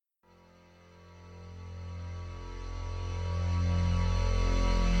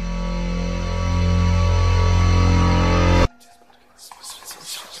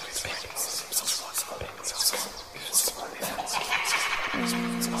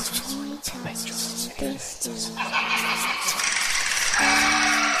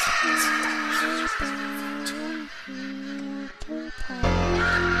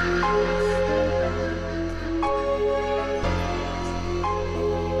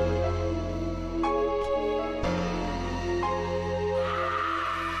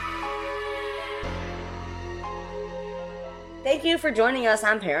Thank you for joining us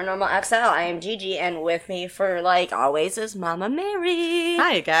on Paranormal XL. I am Gigi, and with me, for like always, is Mama Mary.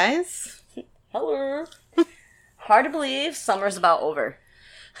 Hi, guys. Hello. Hard to believe summer's about over.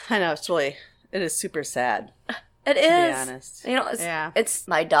 I know, it is super sad. It is. To be honest. You know, it's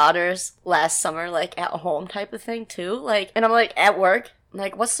my daughter's last summer, like, at home type of thing, too. Like, and I'm like, at work, I'm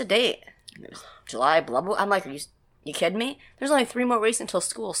like, what's the date? And it was July, blah, blah. I'm like, are you kidding me? There's only 3 more weeks until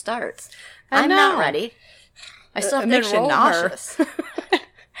school starts. I'm not ready. I still have to enroll nauseous.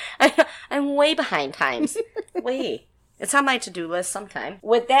 Her. I'm way behind times. Way. It's on my to-do list sometime.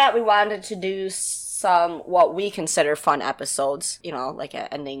 With that, we wanted to do some what we consider fun episodes. You know, like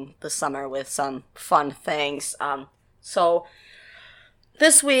ending the summer with some fun things. So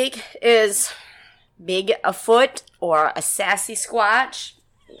this week is Bigfoot or a Sassy Squatch,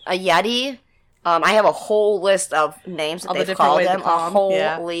 a Yeti. I have a whole list of names that they've called them.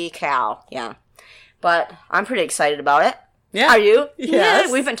 Holy cow. Yeah. But I'm pretty excited about it. Yeah. Are you? Yes.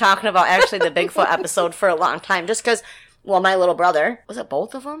 Yeah. We've been talking about actually the Bigfoot episode for a long time. Just because, well, my little brother, was it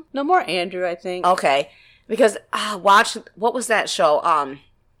both of them? No, more Andrew, I think. Okay. Because, what was that show?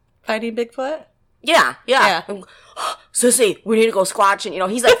 Finding Bigfoot? Yeah. Sissy, we need to go squatching. You know,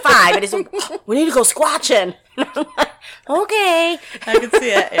 he's like 5, and he's like, we need to go squatching. Okay. I can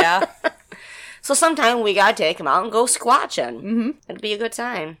see it, yeah. So sometime we gotta take him out and go squatching. Mm-hmm. It'd be a good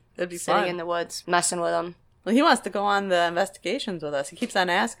time. It'd be sitting fun. in the woods, messing with him. Well, he wants to go on the investigations with us. He keeps on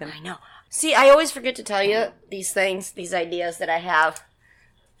asking. I know. See, I always forget to tell you these things, these ideas that I have.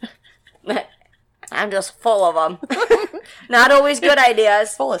 I'm just full of them. Not always good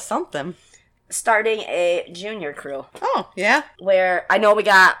ideas. Full of something. Starting a junior crew. Oh, yeah? Where I know we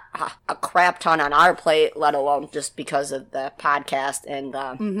got a crap ton on our plate, let alone just because of the podcast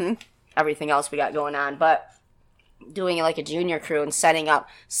and everything else we got going on. But doing like a junior crew and setting up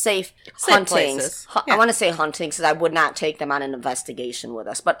safe huntings. I want to say hunting because I would not take them on an investigation with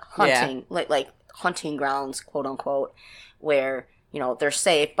us, but hunting, like hunting grounds, quote unquote, where, you know, they're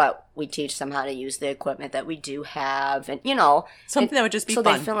safe, but we teach them how to use the equipment that we do have, and, you know, something that would just be so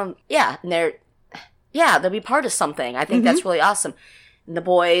fun. They film, and they'll be part of something. I think that's really awesome. And the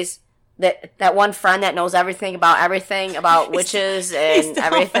boys. That one friend that knows everything about witches and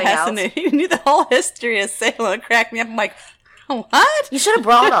everything else. He knew the whole history of Salem. It cracked me up. I'm like, what? You should have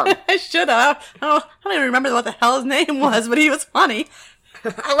brought him. I should have. I don't even remember what the hell his name was, but he was funny.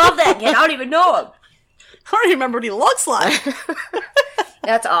 I love that kid. I don't even know him. I don't even remember what he looks like.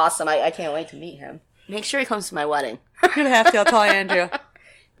 That's awesome. I can't wait to meet him. Make sure he comes to my wedding. You're going to have to. I'll tell Andrew.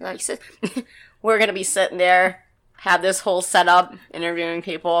 Like, we're going to be sitting there. Have this whole setup, interviewing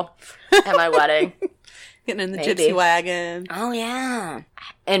people at my wedding. Getting in the gypsy wagon. Oh, yeah.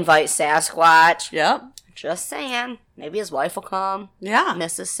 Invite Sasquatch. Yep. Just saying. Maybe his wife will come. Yeah.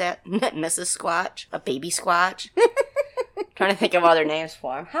 Mrs. Squatch. A baby Squatch. Trying to think of other names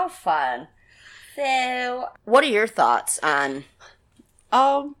for him. How fun. So, what are your thoughts on...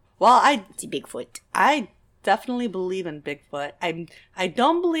 Well, Bigfoot. I definitely believe in Bigfoot. I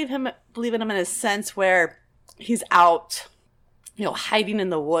don't believe in him in a sense where... he's out, you know, hiding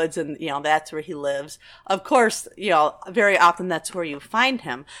in the woods and, you know, that's where he lives. Of course, you know, very often that's where you find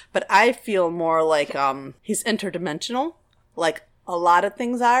him. But I feel more like he's interdimensional, like a lot of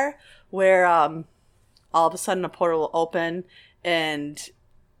things are, where all of a sudden a portal will open and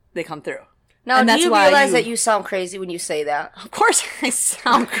they come through. Now, do you realize that you sound crazy when you say that? Of course I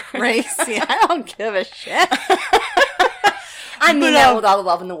sound crazy. I don't give a shit. I mean that with all the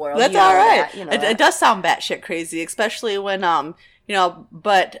love in the world. That's all right. It does sound batshit crazy, especially when, you know,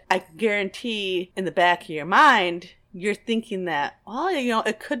 but I guarantee in the back of your mind, you're thinking that, well, you know,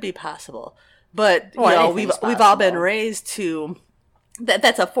 it could be possible. But, you know, we've all been raised to,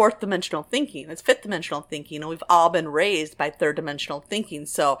 that's a 4th dimensional thinking. It's 5th dimensional thinking, and we've all been raised by 3rd dimensional thinking.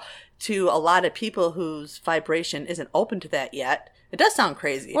 So to a lot of people whose vibration isn't open to that yet, it does sound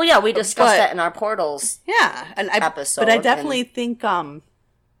crazy. Well, yeah, we discussed that in our portals episode. But I definitely think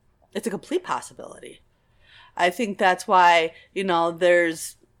it's a complete possibility. I think that's why, you know,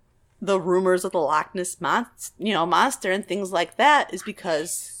 there's the rumors of the Loch Ness monster and things like that is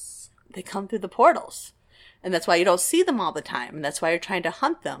because they come through the portals. And that's why you don't see them all the time. And that's why you're trying to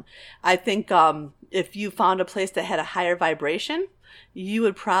hunt them. I think if you found a place that had a higher vibration, you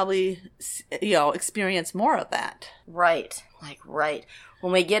would probably, you know, experience more of that. Right. Like, right.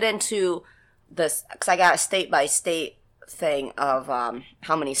 When we get into this, because I got a state-by-state thing of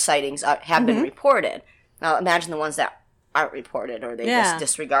how many sightings have been reported. Now, imagine the ones that aren't reported or they just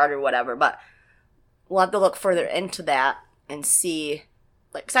disregard or whatever. But we'll have to look further into that and see.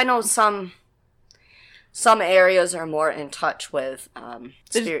 Like, because I know some areas are more in touch with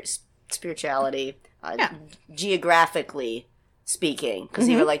spirituality, geographically speaking, because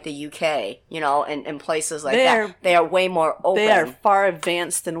even like the UK, and places like that, they are way more open. They are far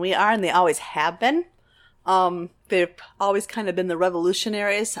advanced than we are, and they always have been. They've always kind of been the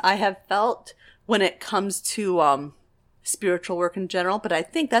revolutionaries, I have felt, when it comes to spiritual work in general. But I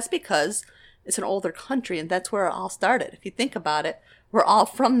think that's because it's an older country, and that's where it all started. If you think about it, we're all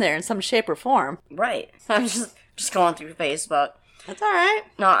from there in some shape or form. Right. I'm just going through Facebook. That's all right.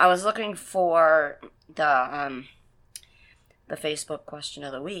 No, I was looking for the Facebook question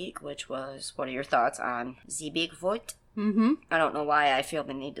of the week, which was, what are your thoughts on the Bigfoot? Mm-hmm. I don't know why I feel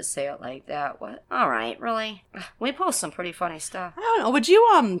the need to say it like that. What? All right, really? We post some pretty funny stuff. I don't know. Would you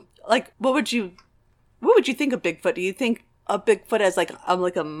what would you think of Bigfoot? Do you think of Bigfoot as like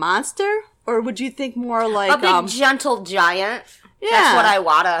a monster, or would you think more like a big gentle giant? Yeah, that's what I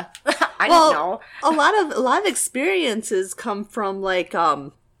wanna. I don't know. a lot of experiences come from like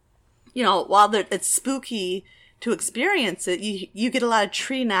while it's spooky to experience it, you get a lot of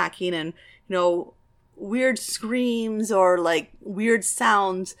tree knocking and weird screams or like weird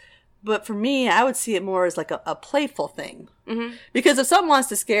sounds. But for me, I would see it more as like a playful thing. Mm-hmm. Because if something wants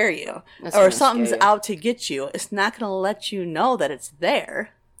to scare you or something's out to get you, it's not going to let you know that it's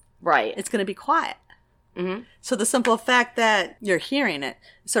there. Right. It's going to be quiet. Mm-hmm. So the simple fact that you're hearing it,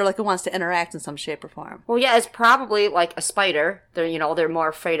 it's sort of like it wants to interact in some shape or form. Well, yeah, it's probably like a spider. They're more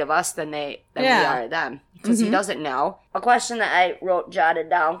afraid of us than we are them. Because he doesn't know. A question that I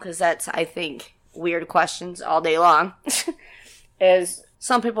jotted down, because that's, I think, weird questions all day long, is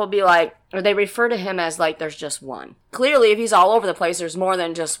some people be like, or they refer to him as like there's just one. Clearly, if he's all over the place, there's more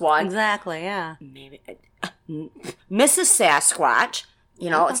than just one. Exactly, yeah. Maybe Mrs. Sasquatch,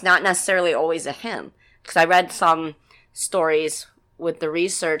 it's not necessarily always a him. Because I read some stories with the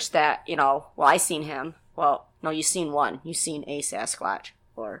research that, I seen him. Well, no, you seen one. You seen a Sasquatch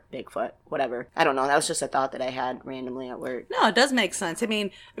or Bigfoot, whatever. I don't know. That was just a thought that I had randomly at work. No, it does make sense. I mean,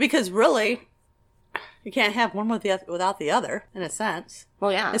 because really, you can't have one without the other, in a sense.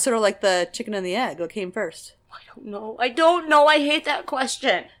 Well, yeah. It's sort of like the chicken and the egg. What came first? I don't know. I hate that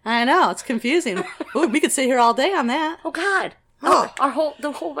question. I know. It's confusing. Ooh, we could sit here all day on that. Oh, God. Oh.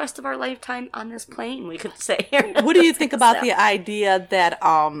 The whole rest of our lifetime on this plane, we could sit here. What do you think about the idea that,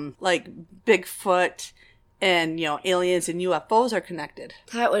 like, Bigfoot and, aliens and UFOs are connected?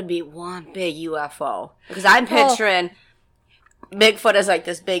 That would be one big UFO. Because I'm picturing Bigfoot as like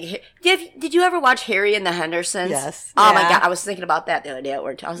this big... Did you ever watch Harry and the Hendersons? Yes. Oh, my God. I was thinking about that the other day at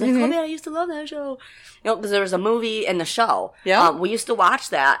work. I was like, oh, man, I used to love that show. Because there was a movie and the show. Yeah. We used to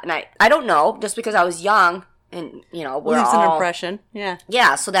watch that. And I don't know, just because I was young... And, we're leaves all... an impression, yeah.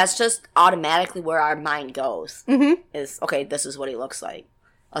 Yeah, so that's just automatically where our mind goes. Mm-hmm. Is, okay, this is what he looks like.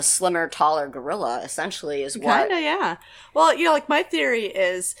 A slimmer, taller gorilla, essentially, is what... Kinda, yeah. Well, like, my theory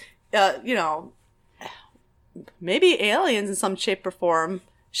is, maybe aliens in some shape or form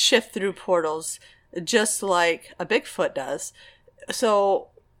shift through portals just like a Bigfoot does. So,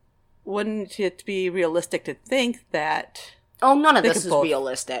 wouldn't it be realistic to think that... Oh, none of this is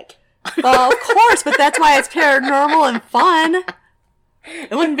realistic. Well, of course, but that's why it's paranormal and fun.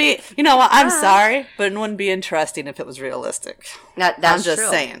 It wouldn't be, I'm sorry, but it wouldn't be interesting if it was realistic. That's I'm just true.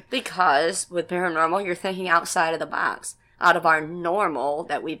 saying. Because with paranormal, you're thinking outside of the box. Out of our normal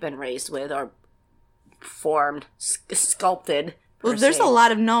that we've been raised with or formed, sculpted. Well, there's a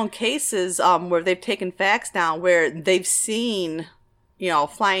lot of known cases where they've taken facts down where they've seen,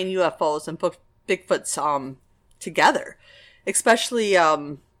 flying UFOs and Bigfoots together. Especially...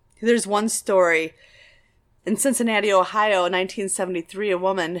 there's one story in Cincinnati, Ohio, in 1973. A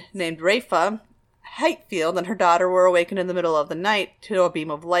woman named Rafa Heightfield and her daughter were awakened in the middle of the night to a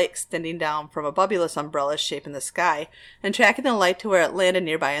beam of light extending down from a bubulous umbrella shape in the sky and tracking the light to where it landed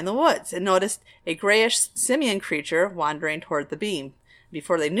nearby in the woods and noticed a grayish simian creature wandering toward the beam.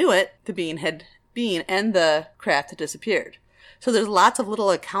 Before they knew it, the being and the craft had disappeared. So there's lots of little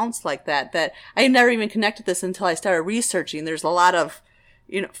accounts like that I never even connected this until I started researching. There's a lot of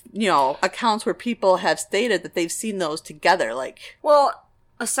accounts where people have stated that they've seen those together, like... Well,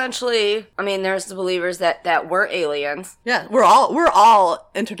 essentially, there's the believers that we're aliens. Yeah, we're all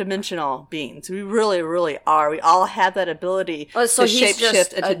interdimensional beings. We really, really are. We all have that ability to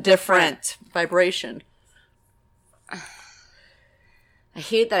shapeshift into different vibration. I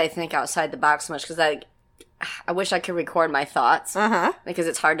hate that I think outside the box so much, because I wish I could record my thoughts Uh-huh. because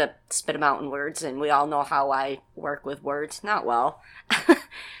it's hard to spit them out in words, and we all know how I work with words. Not well.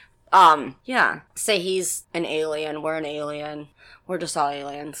 Yeah. Say he's an alien, we're an alien. We're just all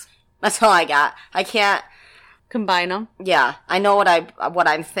aliens. That's all I got. I can't. Combine them. Yeah, I know what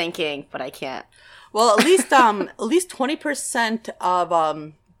I'm thinking, but I can't. Well, at least 20% of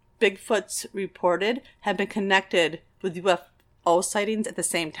Bigfoots reported have been connected with UFO sightings at the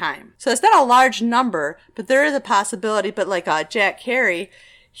same time. So it's not a large number, but there is a possibility. But like Jack Harry,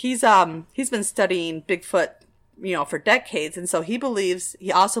 he's been studying Bigfoot, for decades, and so he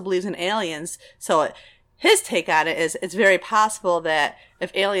also believes in aliens. So his take on it is it's very possible that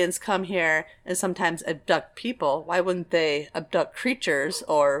if aliens come here and sometimes abduct people, why wouldn't they abduct creatures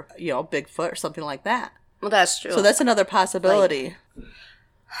or, Bigfoot or something like that? Well, that's true. So that's another possibility.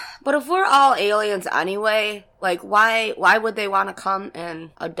 But if we're all aliens anyway, like why would they want to come and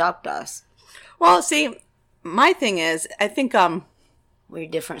abduct us? Well, see, my thing is, I think we're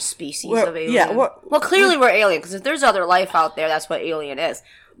different species of alien. Yeah, well, clearly we're alien because if there's other life out there, that's what alien is.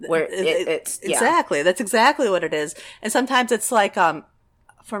 Where it's exactly. That's exactly what it is. And sometimes it's like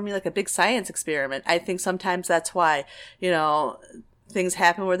for me like a big science experiment. I think sometimes that's why things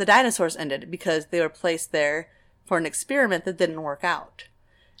happen where the dinosaurs ended, because they were placed there for an experiment that didn't work out.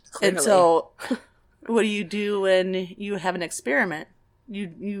 Clearly. And so what do you do when you have an experiment?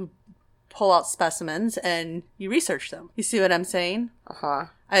 You pull out specimens and you research them. You see what I'm saying? Uh-huh.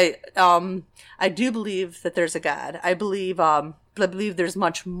 I do believe that there's a God. I believe there's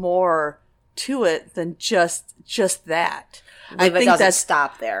much more to it than just that. I think it doesn't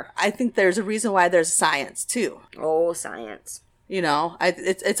stop there. I think there's a reason why there's science too. Oh, science.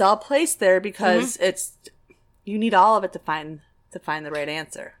 It's all placed there because you need all of it to find the right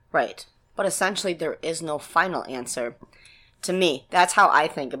answer. Right. But essentially there is no final answer. To me, that's how I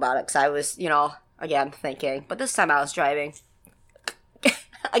think about it. Because I was, again, thinking. But this time I was driving.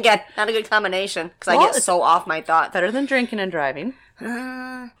 Again, not a good combination. Because I get so off my thoughts. Better than drinking and driving.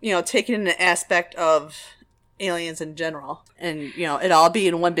 Taking in the aspect of aliens in general. And, it all be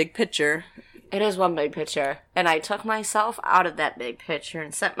in one big picture. It is one big picture. And I took myself out of that big picture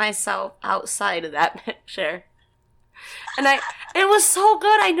and set myself outside of that picture. And it was so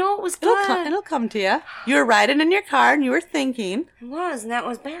good. I know it was good. It'll come to you. You were riding in your car and you were thinking. It was, and that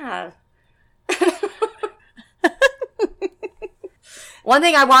was bad. One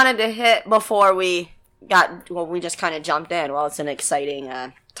thing I wanted to hit before we just kind of jumped in. Well, it's an exciting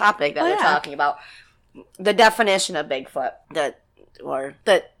topic that we're talking about. The definition of Bigfoot. Or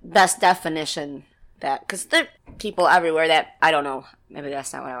the best definition because there are people everywhere that, I don't know, maybe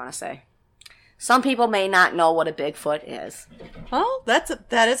that's not what I want to say. Some people may not know what a Bigfoot is. Well, that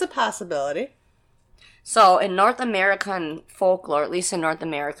is a possibility. So, in North American folklore, at least in North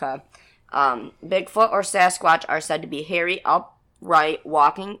America, Bigfoot or Sasquatch are said to be hairy, upright,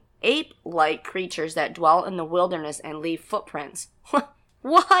 walking, ape-like creatures that dwell in the wilderness and leave footprints.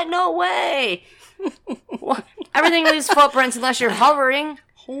 What? No way! What? Everything leaves footprints unless you're hovering.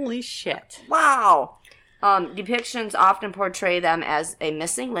 Holy shit. Wow! Depictions often portray them as a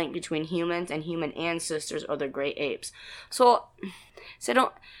missing link between humans and human ancestors or the great apes. So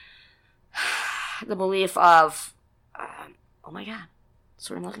don't... The belief of... oh my god. That's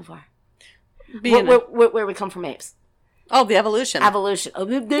what I'm looking for. Where we come from apes. Oh, the evolution. Evolution. Oh,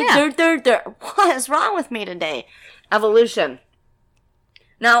 what is wrong with me today? Evolution.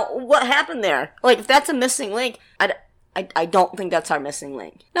 Now, what happened there? Like, if that's a missing link, I don't think that's our missing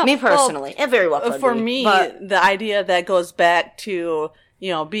link. No, me personally. It very well could for be. Me, the idea that goes back to,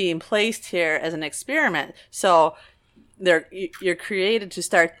 being placed here as an experiment. So you're created to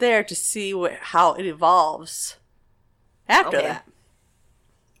start there to see how it evolves after that.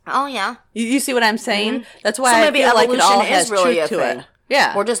 Oh, yeah. You see what I'm saying? Mm-hmm. That's why I feel like it all has really truth to it.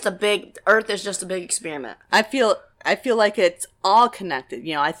 Yeah. We're just Earth is just a big experiment. I feel like it's all connected.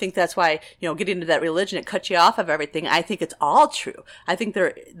 I think that's why, getting into that religion, it cuts you off of everything. I think it's all true. I think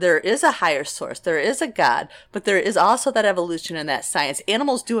there is a higher source. There is a God, but there is also that evolution and that science.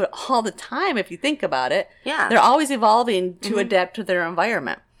 Animals do it all the time if you think about it. Yeah. They're always evolving to adapt to their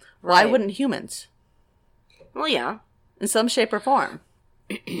environment. Why wouldn't humans? Well, yeah. In some shape or form.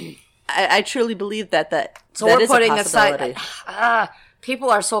 I truly believe that so we're putting aside. People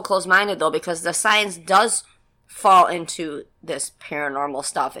are so close-minded, though, because the science does fall into this paranormal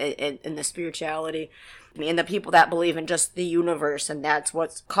stuff in the spirituality. And the people that believe in just the universe and that's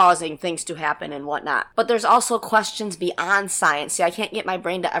what's causing things to happen and whatnot. But there's also questions beyond science. See, I can't get my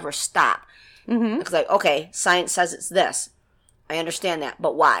brain to ever stop. Mm-hmm. It's like, okay, science says it's this. I understand that,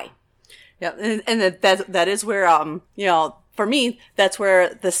 but why? Yeah, and that is where, for me, that's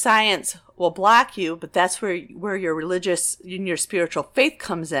where the science will block you, but that's where your religious and your spiritual faith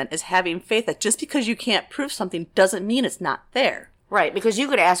comes in, is having faith that just because you can't prove something doesn't mean it's not there. Right, because you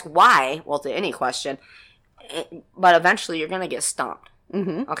could ask why, well, to any question, but eventually you're going to get stumped.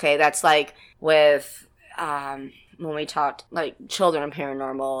 Mm-hmm. Okay, that's like with when we talked, like, children and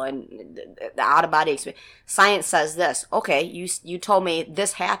paranormal and the out-of-body experience. Science says this. Okay, you told me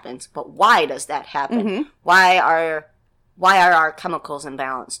this happens, but why does that happen? Mm-hmm. Why are our chemicals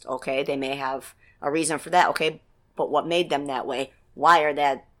imbalanced? Okay, they may have a reason for that. Okay, but what made them that way? Why are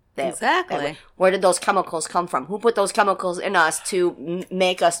that exactly. that way? Where did those chemicals come from? Who put those chemicals in us to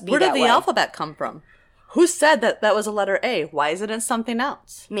make us be that way? Where did the alphabet come from? Who said that was a letter A? Why is it in something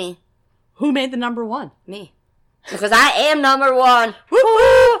else? Me. Who made the number 1? Me. Because I am number 1.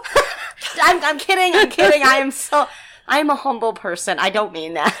 Woo-hoo! I'm kidding. I'm a humble person. I don't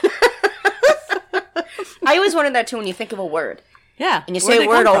mean that. I always wondered that too when you think of a word. Yeah. And you say a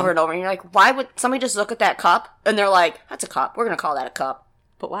word over and over, and you're like, why would somebody just look at that cup? And they're like, that's a cup. We're going to call that a cup.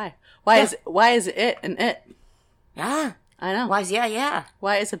 But why? Why is it an it? Yeah. I know. Why is yeah.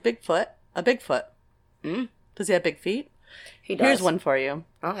 Why is a Bigfoot a Bigfoot? Mm? Does he have big feet? He does. Here's one for you.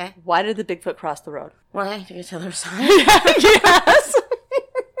 Okay. Why did the Bigfoot cross the road? Why? To get to the other side? Yes.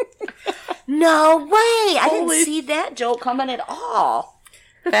 No way. I didn't see that joke coming at all.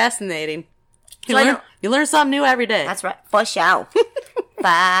 Fascinating. So You learn something new every day. That's right. For sure.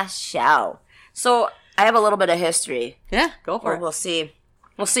 For sure. So I have a little bit of history. Yeah, go for it. We'll see.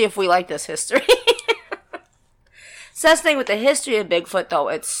 We'll see if we like this history. So that's the thing with the history of Bigfoot, though.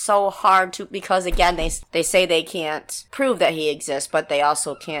 It's so hard to, because again, they say they can't prove that he exists, but they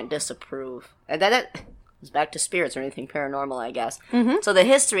also can't disapprove. And then it goes back to spirits or anything paranormal, I guess. Mm-hmm. So the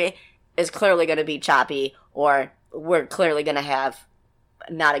history is clearly going to be choppy, or we're clearly going to have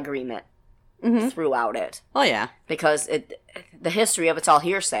not agreement throughout it. Oh, yeah. Because the history of it's all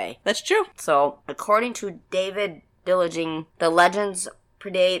hearsay. That's true. So, according to David Billiging, the legends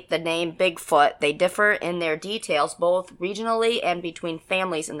predate the name Bigfoot. They differ in their details, both regionally and between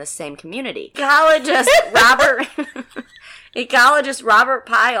families in the same community. Ecologist Robert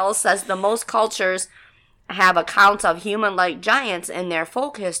Pyle says the most cultures have accounts of human-like giants in their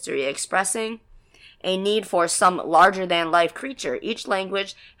folk history, expressing a need for some larger-than-life creature. Each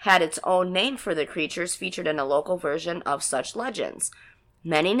language had its own name for the creatures featured in a local version of such legends.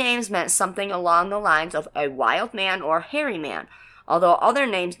 Many names meant something along the lines of a wild man or hairy man, although other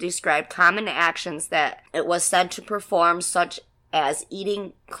names described common actions that it was said to perform, such as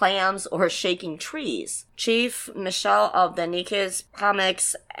eating clams or shaking trees. Chief Michelle of the Nikes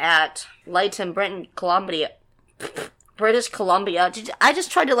Comics at Leighton, British Columbia. I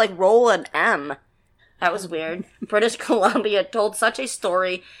just tried to roll an M. That was weird. British Columbia told such a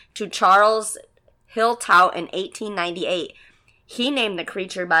story to Charles Hilltout in 1898. He named the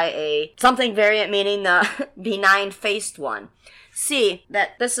creature by a something variant meaning the benign-faced one. See,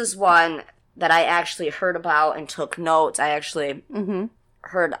 that this is one that I actually heard about and took notes. I actually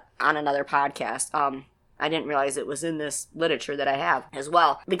heard on another podcast. I didn't realize it was in this literature that I have as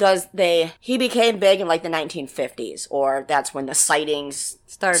well. Because he became big in the 1950s, or that's when the sightings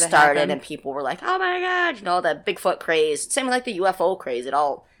started and people were like, oh my god, the Bigfoot craze. Same with the UFO craze. It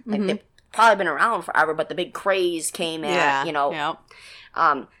all, they've probably been around forever, but the big craze came at,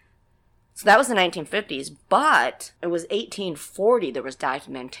 So that was the 1950s, but it was 1840 there was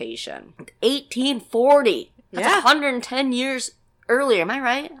documentation. 1840! That's 110 years earlier, am I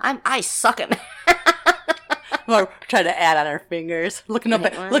right? I suck at math. We're trying to add on our fingers, looking up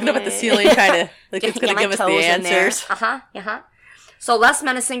at the ceiling, trying to, it's going to give us the answers. So less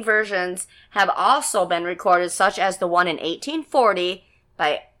menacing versions have also been recorded, such as the one in 1840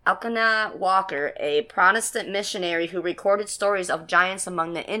 by Elkanah Walker, a Protestant missionary who recorded stories of giants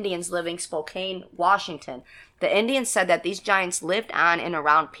among the Indians living Spokane, Washington. The Indians said that these giants lived on and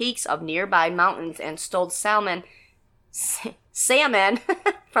around peaks of nearby mountains and stole salmon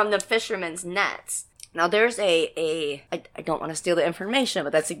from the fishermen's nets. Now there's I don't want to steal the information,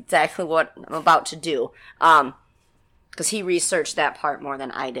 but that's exactly what I'm about to do. Because he researched that part more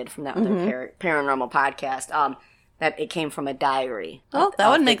than I did from that other paranormal podcast. That it came from a diary. Oh, that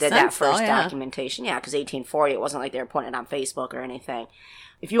would make sense. That first documentation. Yeah, because 1840, it wasn't like they were putting it on Facebook or anything.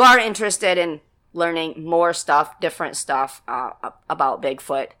 If you are interested in learning more stuff, different stuff about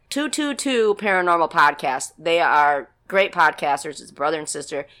Bigfoot, 222 Paranormal Podcast. They are great podcasters. It's a brother and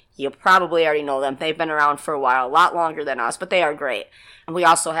sister. You probably already know them. They've been around for a while, a lot longer than us, but they are great. And we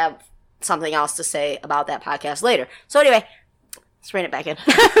also have something else to say about that podcast later. So anyway, let's rein it back in.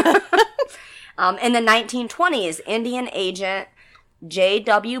 In the 1920s, Indian agent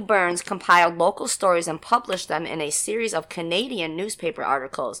J.W. Burns compiled local stories and published them in a series of Canadian newspaper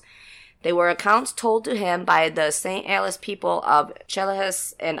articles. They were accounts told to him by the St. Alice people of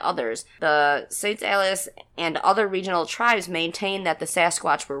Chelihis and others. The St. Alice and other regional tribes maintained that the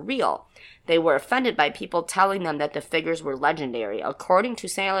Sasquatch were real. They were offended by people telling them that the figures were legendary. According to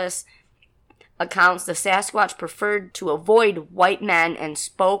St. Alice accounts, the Sasquatch preferred to avoid white men and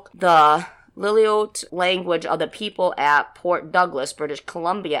spoke the Lillooet language of the people at Port Douglas, British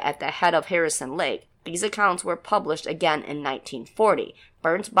Columbia, at the head of Harrison Lake. These accounts were published again in 1940.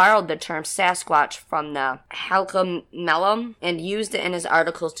 Burns borrowed the term Sasquatch from the Halcomellum and used it in his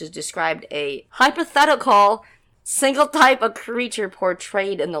articles to describe a hypothetical single type of creature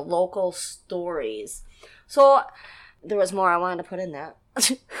portrayed in the local stories. So, there was more I wanted to put in that.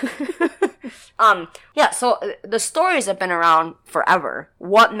 So the stories have been around forever.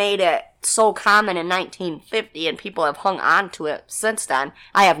 What made it so common in 1950 and people have hung on to it since then,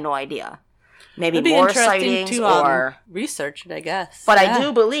 I have no idea. Maybe It'd be more interesting sightings to, or research it, I guess. But yeah. I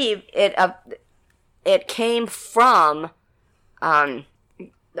do believe it came from the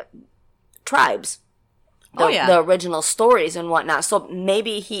tribes. The original stories and whatnot. So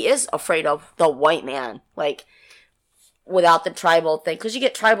maybe he is afraid of the white man, like, without the tribal thing. Because you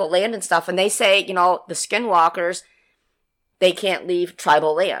get tribal land and stuff, and they say, the skinwalkers, they can't leave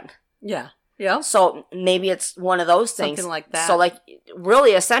tribal land. Yeah. Yeah. So maybe it's one of those things. Something like that. So, like,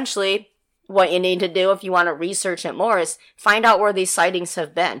 really, essentially, what you need to do if you want to research it more is find out where these sightings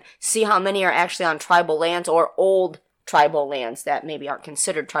have been. See how many are actually on tribal lands or old tribal lands that maybe aren't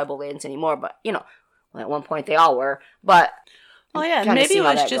considered tribal lands anymore, but, at one point they all were. But well, yeah, maybe it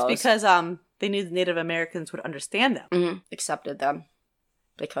was just because they knew the Native Americans would understand them. Mm-hmm. Accepted them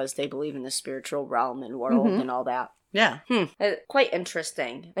because they believe in the spiritual realm and world and all that. Yeah. Quite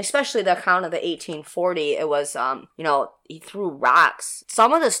interesting. Especially the account of the 1840. It was, he threw rocks.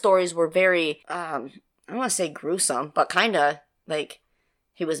 Some of the stories were very, I don't want to say gruesome, but kind of like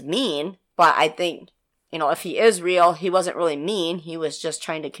he was mean. But I think, if he is real, he wasn't really mean. He was just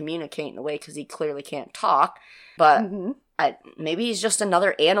trying to communicate in a way because he clearly can't talk. But maybe he's just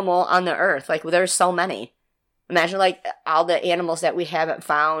another animal on the earth. Like, there's so many. Imagine, like, all the animals that we haven't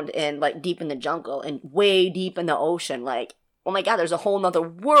found in, like, deep in the jungle and way deep in the ocean. Like, oh my God, there's a whole nother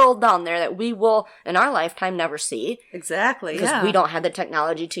world down there that we will, in our lifetime, never see. Exactly, because we don't have the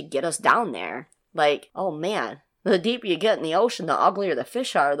technology to get us down there. Like, oh man. The deeper you get in the ocean, the uglier the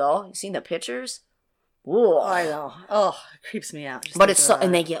fish are, though. You seen the pictures? Ooh. I know. Oh, it creeps me out. But it's so,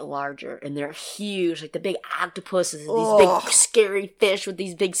 and they get larger, and they're huge, like the big octopuses, these big scary fish with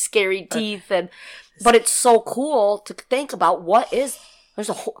these big scary teeth, but it's so cool to think about there's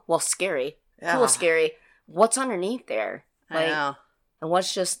a whole, scary, cool, scary, what's underneath there, like, I know. And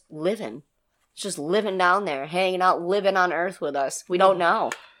what's just living, it's just living down there, hanging out, living on Earth with us. We don't know.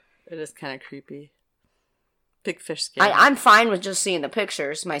 It is kind of creepy. Big fish scary. I'm fine with just seeing the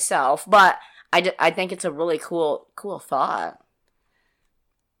pictures myself, but I think it's a really cool thought.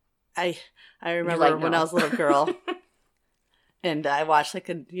 I remember when I was a little girl, and I watched like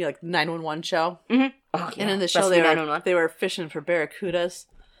 911 show. Mm-hmm. Oh, yeah. And in the show they were fishing for barracudas,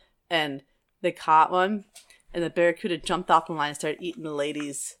 and they caught one, and the barracuda jumped off the line and started eating the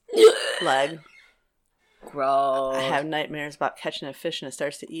lady's leg. Gross. I have nightmares about catching a fish and it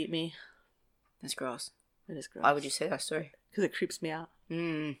starts to eat me. That's gross. It is gross. Why would you say that story? Because it creeps me out.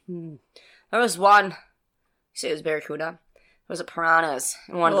 There was one, you say it was barracuda. There was a piranhas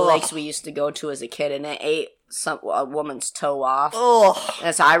in one of the lakes we used to go to as a kid, and it ate a woman's toe off.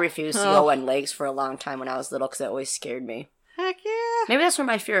 And so I refused to go in lakes for a long time when I was little because it always scared me. Heck yeah. Maybe that's where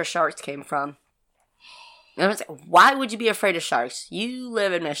my fear of sharks came from. And I was like, why would you be afraid of sharks? You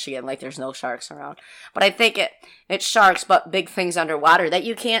live in Michigan, like there's no sharks around. But I think it's sharks, but big things underwater that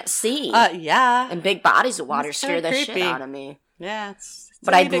you can't see. Yeah. And big bodies of water scare the shit out of me. Yeah,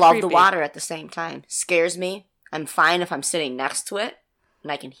 but I love the water at the same time. Scares me. I'm fine if I'm sitting next to it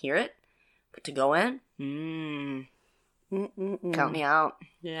and I can hear it. But to go in, count me out.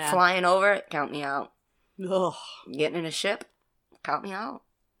 Yeah. Flying over it, count me out. Ugh. Getting in a ship, count me out.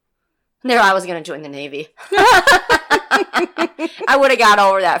 There, I was going to join the Navy. I would have got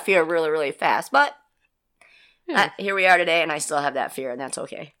over that fear really, really fast. But here we are today, and I still have that fear, and that's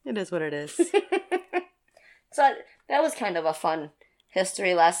okay. It is what it is. So that was kind of a fun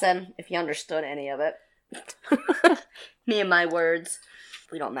history lesson, if you understood any of it. Me and my words,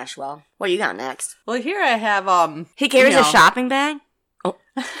 we don't mesh well. What do you got next? Well, here I have, He carries a shopping bag? Oh.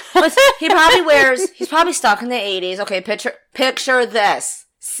 He's probably stuck in the 80s. Okay, picture this.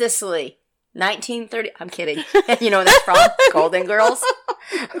 Sicily, 1930. I'm kidding. You know where that's from? Golden Girls.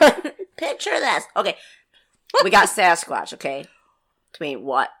 Picture this. Okay, we got Sasquatch, okay? between,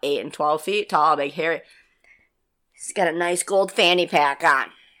 8 and 12 feet tall, big hairy. He's got a nice gold fanny pack on.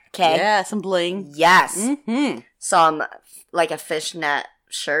 Okay? Yeah, some bling. Yes. Mm-hmm. Some, like a fishnet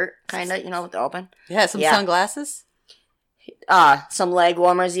shirt, kind of, with the open. Yeah, some sunglasses. Some leg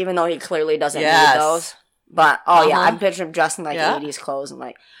warmers, even though he clearly doesn't Yes. need those. But, I'm picturing him dressed in, like, 80s clothes and,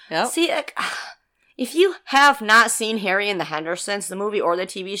 like... Yep. See, like, if you have not seen Harry and the Hendersons, the movie or the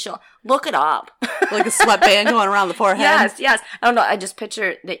TV show, look it up. Like a sweatband going around the forehead. Yes. I don't know. I just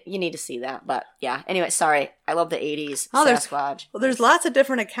picture that you need to see that. But yeah. Anyway, sorry. I love the 80s Sasquatch. There's lots of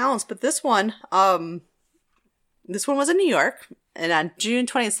different accounts, but this one was in New York. And on June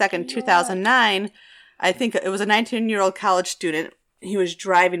 22nd, 2009, I think it was a 19-year-old college student. He was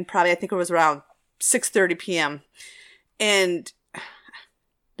driving probably, I think it was around 6:30 p.m. And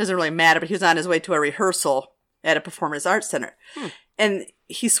doesn't really matter, but he was on his way to a rehearsal at a performance arts center. And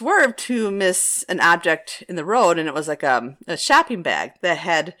he swerved to miss an object in the road, and it was like a shopping bag that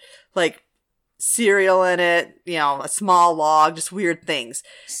had like cereal in it, a small log, just weird things.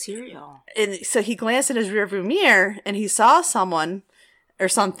 Cereal. And so he glanced in his rearview mirror, and he saw someone or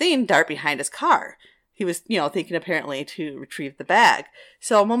something dart behind his car. He was, thinking apparently to retrieve the bag.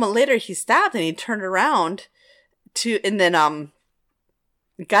 So a moment later, he stopped and he turned around and then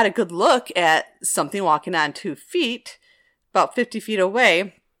got a good look at something walking on 2 feet, about 50 feet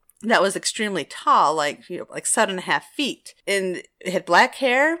away. That was extremely tall, like 7.5 feet. And it had black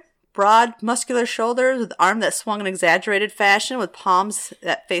hair, broad, muscular shoulders, with an arm that swung in exaggerated fashion, with palms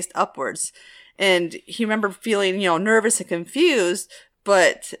that faced upwards. And he remembered feeling, nervous and confused,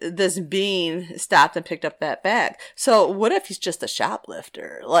 but this being stopped and picked up that bag. So what if he's just a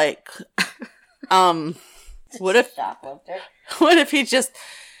shoplifter? Like, what if he just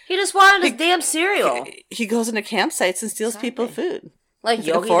wanted his damn cereal? He goes into campsites and steals people's food. Like He's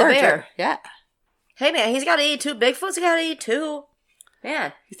Yogi the forager. Bear. Yeah. Hey man, he's got to eat too. Bigfoot's got to eat too.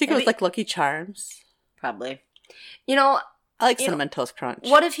 Man. You think it was like Lucky Charms? Probably. I like Cinnamon Toast Crunch.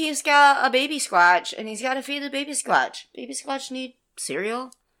 What if he's got a baby Squatch and he's got to feed the baby Squatch? Baby Squatch need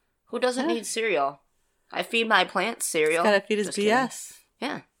cereal? Who doesn't need cereal? I feed my plants cereal. He's got to feed his Just BS. kidding.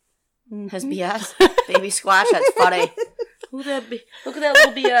 Yeah. Mm-hmm. His BS. Baby Squatch, that's funny. Look at that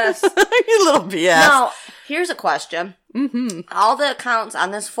little BS. You little BS. Now, here's a question. Mm-hmm. All the accounts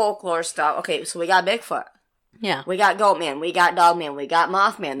on this folklore stuff. Okay, so we got Bigfoot. Yeah. We got Goat Man. We got Dog Man. We got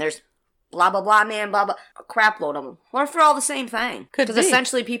Mothman. There's blah, blah, blah man, blah, blah. A crap load of them. What if they're all the same thing? Could be. Because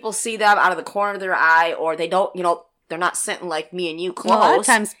essentially people see them out of the corner of their eye, or they don't, they're not sitting like me and you close. A lot of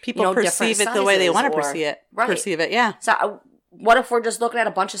times people different perceive it the way they want to sizes, perceive it. Yeah. So what if we're just looking at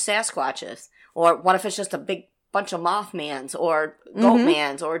a bunch of Sasquatches? Or what if it's just a big bunch of Mothmans, or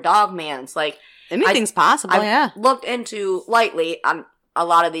Goatmans, or Dogmans? Like, anything's possible, I've looked into lightly on a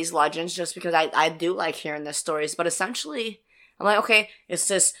lot of these legends just because I do like hearing the stories. But essentially, I'm like, okay, it's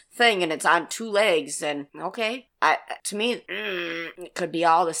this thing and it's on 2 legs. And okay, to me, it could be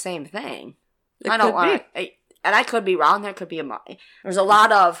all the same thing. I don't want to, and I could be wrong. There could be there's a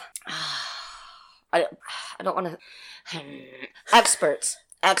lot of, I don't want to, experts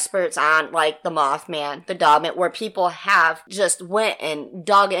on like the Mothman, the Dogman, where people have just went and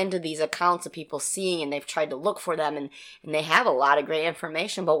dug into these accounts of people seeing, and they've tried to look for them, and they have a lot of great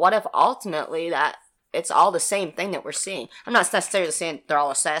information. But what if ultimately that it's all the same thing that we're seeing? I'm not necessarily saying they're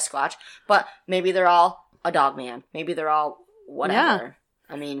all a Sasquatch, but maybe they're all a Dogman. Maybe they're all whatever. Yeah.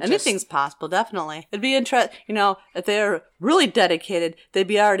 I mean, anything's possible, definitely. It'd be interesting, if they're really dedicated, they'd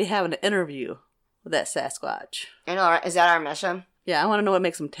be already having an interview with that Sasquatch. I know, is that our mission? Yeah, I want to know what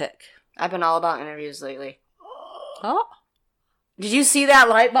makes them tick. I've been all about interviews lately. Oh. Did you see that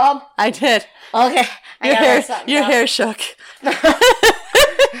light bulb? I did. Okay. Your hair shook.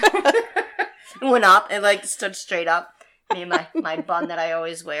 Went up. It like stood straight up. Me and my bun that I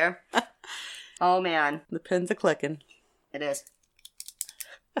always wear. Oh man. The pins are clicking. It is.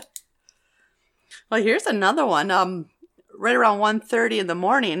 Well, here's another one. Right around 1:30 in the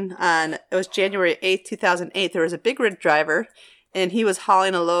morning it was January 8th, 2008, there was a big rig driver, and he was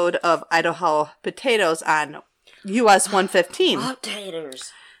hauling a load of Idaho potatoes on US 115.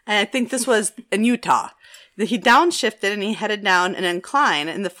 Potatoes. And I think this was in Utah. He downshifted and he headed down an incline,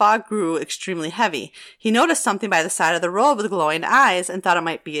 and the fog grew extremely heavy. He noticed something by the side of the road with glowing eyes and thought it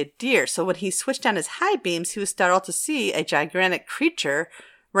might be a deer. So when he switched on his high beams, he was startled to see a gigantic creature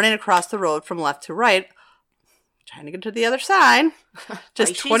running across the road from left to right, trying to get to the other side,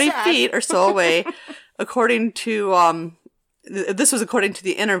 just 20 feet or so away, according to, this was according to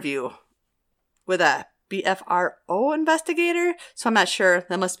the interview with a BFRO investigator. So I'm not sure.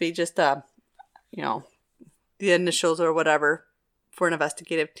 That must be just, the initials or whatever for an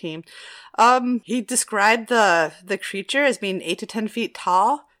investigative team. He described the creature as being 8 to 10 feet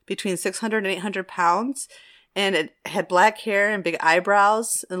tall, between 600 and 800 pounds, and it had black hair and big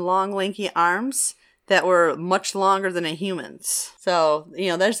eyebrows and long, lanky arms that were much longer than a human's. So,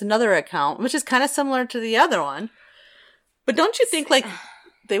 there's another account, which is kind of similar to the other one. But don't you think, like,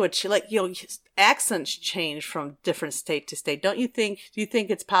 they would, accents change from different state to state? Do you think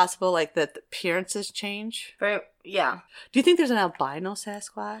it's possible, like, that the appearances change? Yeah. Do you think there's an albino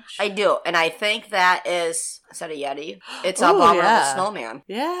Sasquatch? I do, and I think that is a Yeti. It's a bomber of a snowman.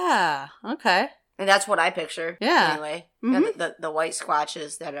 Yeah. Okay. And that's what I picture. Yeah. Anyway, Mm-hmm. and the white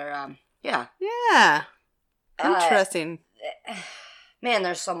squatches that are yeah. Yeah. Interesting. Man,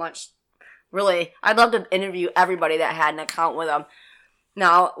 there's so much. Really, I'd love to interview everybody that had an account with them.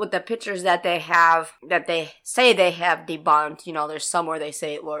 Now, with the pictures that they have, that they say they have debunked, there's somewhere they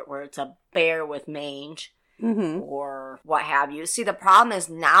say where it's a bear with mange, or what have you. See, the problem is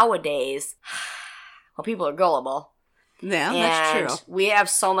nowadays, well, people are gullible. Yeah, that's true. We have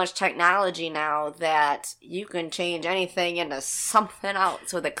so much technology now that you can change anything into something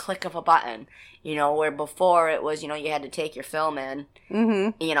else with a click of a button. Where before it was, you had to take your film in,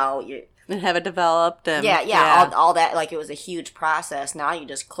 and have it developed. And, all that, like, it was a huge process. Now you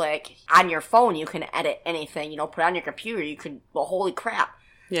just click. On your phone, you can edit anything, put it on your computer, you could, well, holy crap.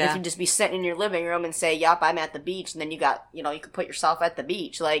 Yeah. You can just be sitting in your living room and say, yup, I'm at the beach, and then you got, you could put yourself at the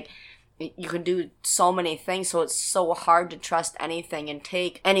beach. Like, you can do so many things, so it's so hard to trust anything and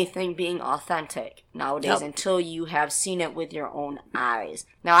take anything being authentic nowadays until you have seen it with your own eyes.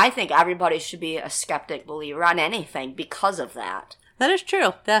 Now, I think everybody should be a skeptic believer on anything because of that. That is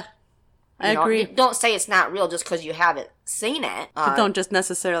true. Yeah. I agree. Don't say it's not real just because you haven't seen it. But don't just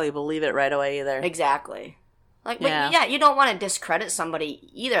necessarily believe it right away either. Exactly. But you don't want to discredit somebody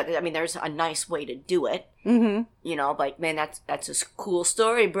either. I mean, there's a nice way to do it. Mm-hmm. Like, man, that's a cool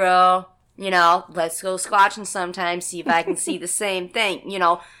story, bro. Let's go squatching sometime, see if I can see the same thing.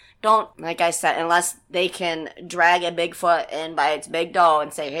 Don't, like I said, unless they can drag a Bigfoot in by its big toe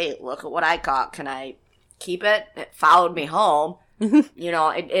and say, hey, look at what I caught. Can I keep it? It followed me home.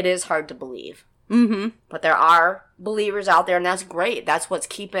 It is hard to believe. Mm-hmm. But there are believers out there, and that's great. That's what's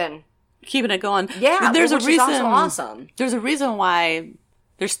keeping it going. Yeah, there's which a reason. Is also awesome. There's a reason why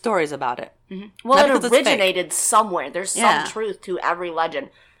there's stories about it. Mm-hmm. Well, it originated somewhere. There's some truth to every legend,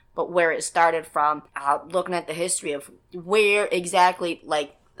 but where it started from, looking at the history of where exactly,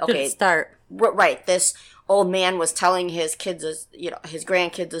 like, okay, did it start? Right. This old man was telling his kids, his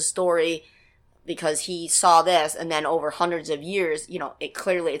grandkids a story because he saw this, and then over hundreds of years,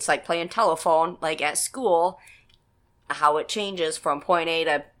 it's like playing telephone, like at school, how it changes from point A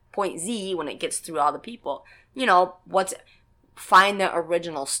to point Z when it gets through all the people. Find the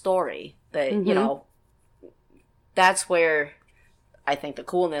original story that, that's where I think the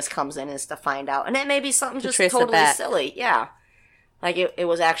coolness comes in, is to find out. And it may be something just totally silly. Yeah. Like it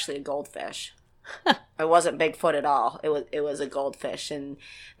was actually a goldfish. It wasn't Bigfoot at all. It was a goldfish, and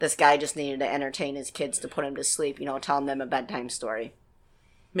this guy just needed to entertain his kids to put him to sleep, telling them a bedtime story.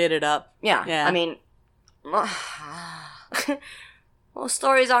 Made it up. Yeah. I mean, well,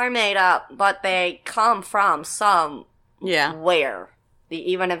 stories are made up, but they come from somewhere.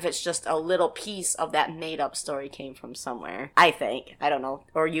 Even if it's just a little piece of that made-up story came from somewhere. I think. I don't know.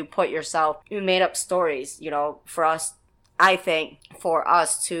 Or you made up stories, for us. I think for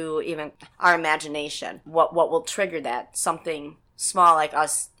us to even, our imagination, what will trigger that? Something small like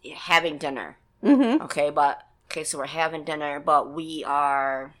us having dinner. Mm-hmm. Okay, so we're having dinner, but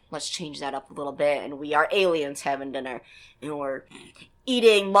let's change that up a little bit, and we are aliens having dinner, and we're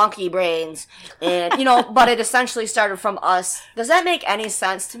eating monkey brains, and, but it essentially started from us. Does that make any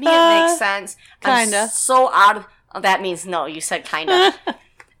sense? To me, it makes sense. Kinda. I'm so out of, that means no, you said kinda.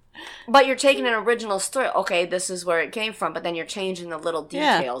 But you're taking an original story. Okay, this is where it came from, but then you're changing the little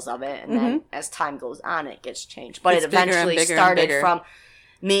details of it, and then as time goes on, it gets changed. But it eventually started from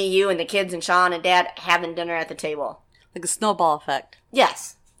me, you, and the kids, and Sean and Dad having dinner at the table. Like a snowball effect.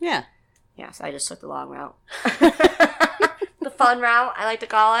 Yes. Yeah. Yes, I just took the long route. The fun route, I like to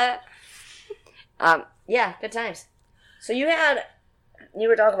call it. Yeah, good times. So you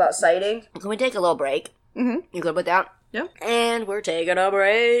were talking about sighting. Can we take a little break? Mm-hmm. You good with that? Yep. And we're taking a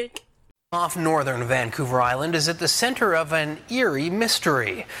break. Off northern Vancouver Island is at the center of an eerie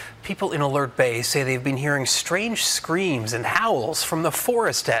mystery. People in Alert Bay say they've been hearing strange screams and howls from the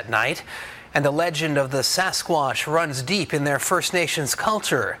forest at night. And the legend of the Sasquatch runs deep in their First Nations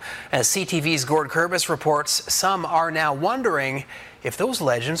culture. As CTV's Gord Kurbis reports, some are now wondering if those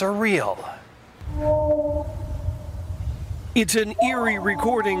legends are real. It's an eerie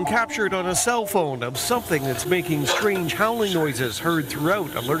recording captured on a cell phone of something that's making strange howling noises heard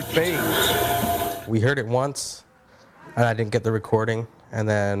throughout Alert Bay. We heard it once, and I didn't get the recording. And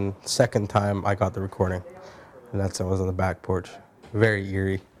then second time, I got the recording. And that's when I was on the back porch. Very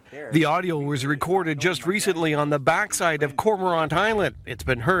eerie. The audio was recorded just recently on the backside of Cormorant Island. It's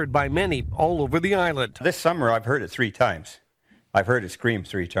been heard by many all over the island. This summer, I've heard it 3 times. I've heard it scream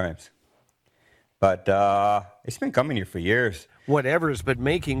 3 times. But it's been coming here for years. Whatever's been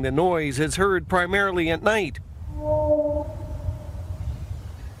making the noise is heard primarily at night.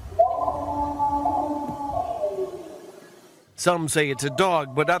 Some say it's a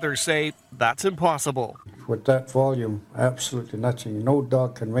dog, but others say that's impossible. With that volume, absolutely nothing. No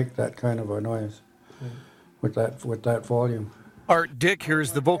dog can make that kind of a noise with that volume. Art Dick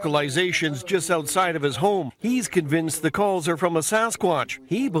hears the vocalizations just outside of his home. He's convinced the calls are from a Sasquatch.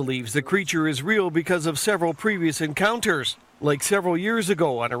 He believes the creature is real because of several previous encounters, like several years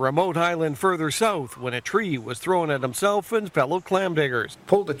ago on a remote island further south when a tree was thrown at himself and fellow clam diggers.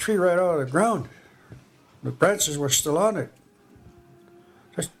 Pulled the tree right out of the ground. The branches were still on it.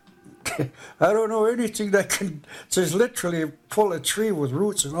 I don't know anything that can just literally pull a tree with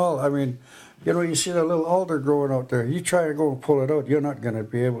roots and all. I mean, you know, you see that little alder growing out there. You try to go and pull it out, you're not going to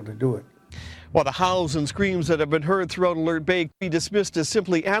be able to do it. While the howls and screams that have been heard throughout Alert Bay be dismissed as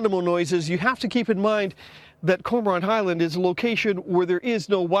simply animal noises, you have to keep in mind that Cormorant Island is a location where there is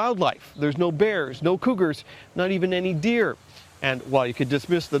no wildlife. There's no bears, no cougars, not even any deer. And while you could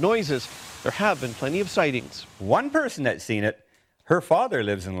dismiss the noises, there have been plenty of sightings. One person that's seen it, her father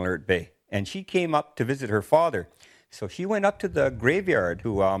lives in Alert Bay, and she came up to visit her father. So she went up to the graveyard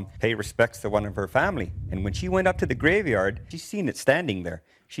to pay respects to one of her family. And when she went up to the graveyard, she seen it standing there.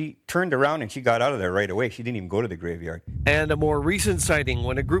 She turned around and she got out of there right away. She didn't even go to the graveyard. And a more recent sighting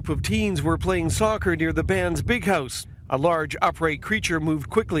when a group of teens were playing soccer near the band's big house. A large upright creature moved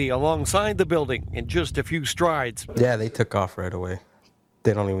quickly alongside the building in just a few strides. Yeah, they took off right away.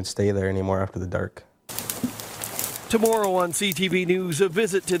 They don't even stay there anymore after the dark. Tomorrow on CTV News, a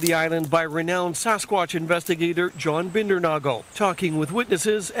visit to the island by renowned Sasquatch investigator John Bindernagle, talking with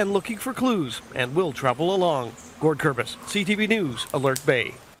witnesses and looking for clues, and we'll travel along. Gord Kurbis, CTV News, Alert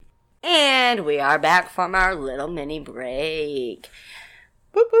Bay. And we are back from our little mini break.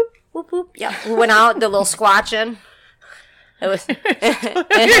 Boop, boop, whoop, whoop. Yeah, we went out, the little squatching. It was...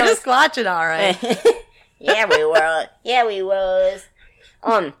 You're squatching all right. Yeah, we were. Yeah, we was.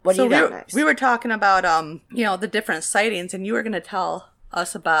 What do you got next? We were talking about, the different sightings, and you were going to tell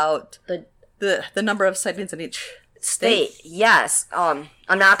us about the number of sightings in each state. Yes. I'm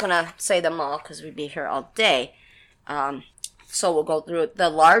not going to say them all because we'd be here all day. So we'll go through it.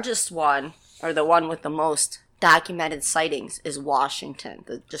 The largest one, or the one with the most documented sightings, is Washington.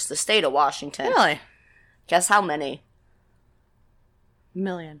 Just the state of Washington. Really? Guess how many?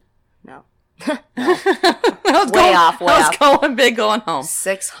 Million. No. Way off. I was going big going home.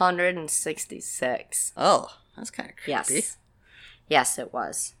 666. Oh, that's kind of creepy. Yes, it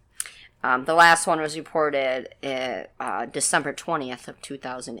was. The last one was reported December 20th of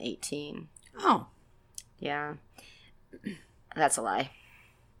 2018. Oh. Yeah. That's a lie.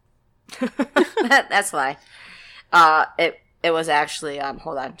 That's a lie. It was actually,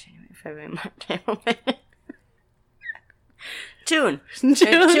 hold on. January, February, March, April, May. June of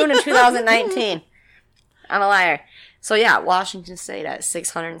 2019. I'm a liar. So yeah, Washington State at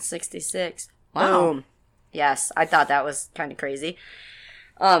 666. Wow. Boom. Yes, I thought that was kind of crazy.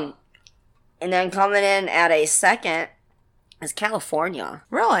 And then coming in at a second is California.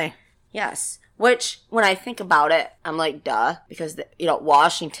 Really? Yes. Which, when I think about it, I'm like, duh. Because,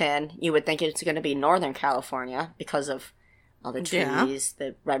 Washington, you would think it's going to be Northern California because of all the trees,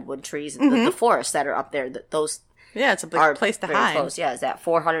 the redwood trees, and the forests that are up there. Yeah, it's a big place to hide. Close. Yeah, it's at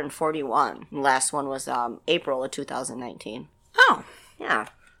 441. The last one was April of 2019. Oh. Yeah.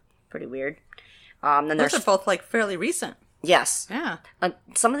 Pretty weird. Then those are both, fairly recent. Yes. Yeah.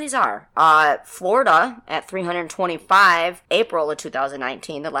 Some of these are. Florida at 325, April of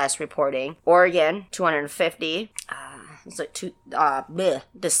 2019, the last reporting. Oregon, 250. It's like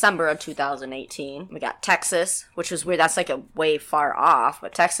December of 2018. We got Texas, which was weird. That's a way far off.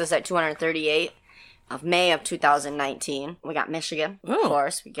 But Texas at 238 of May of 2019. We got Michigan, of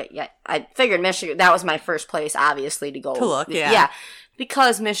course. I figured Michigan, that was my first place, obviously, to go. To look, yeah. Yeah.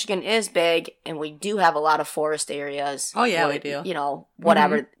 Because Michigan is big, and we do have a lot of forest areas. Oh, yeah, we do.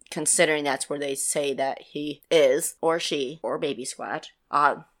 Whatever, considering that's where they say that he is, or she, or Baby Squatch.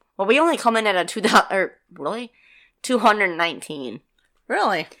 Well, we only come in at a 219.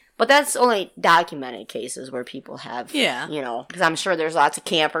 Really? But that's only documented cases where people have, Yeah. you know, because I'm sure there's lots of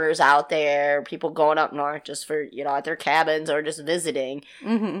campers out there, people going up north just for, you know, at their cabins or just visiting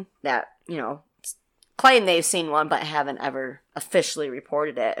that, you know, claim they've seen one but haven't ever officially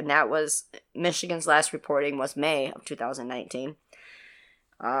reported it. And that was, Michigan's last reporting was May of 2019.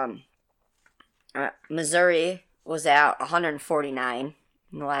 Missouri was at 149.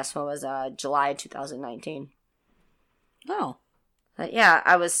 And the last one was July 2019. Oh. But yeah,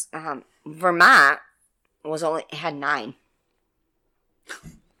 I was Vermont was only had 9,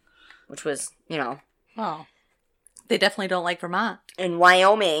 which was, you know. Oh. They definitely don't like Vermont. And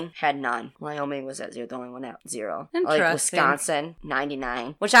Wyoming had none. Wyoming was at 0, the only one at 0. Interesting. Like Wisconsin,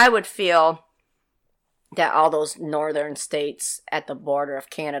 99. Which I would feel that all those northern states at the border of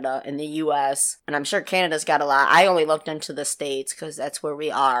Canada and the U.S., and I'm sure Canada's got a lot. I only looked into the states because that's where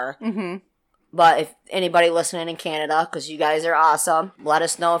we are. Mm-hmm. But if anybody listening in Canada, because you guys are awesome, let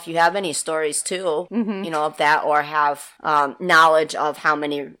us know if you have any stories too, you know, of that, or have knowledge of how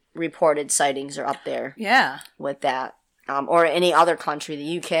many reported sightings are up there. Yeah. With that. Or any other country,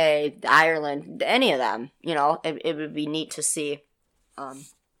 the UK, Ireland, any of them. You know, it would be neat to see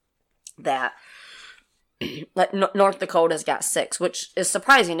that. Like North Dakota's got 6, which is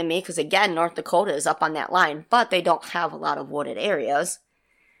surprising to me because, again, North Dakota is up on that line, but they don't have a lot of wooded areas.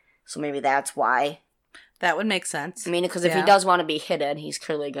 So maybe that's why. That would make sense. I mean, because if he does want to be hidden, he's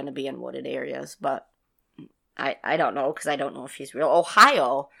clearly going to be in wooded areas. But I don't know, because I don't know if he's real.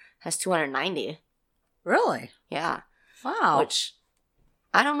 Ohio has 290. Really? Yeah. Wow. Which,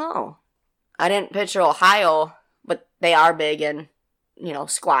 I don't know. I didn't picture Ohio, but they are big and, you know,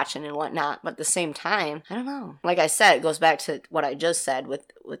 squatching and whatnot. But at the same time, I don't know. Like I said, it goes back to what I just said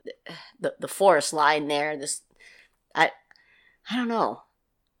with the forest line there. I don't know.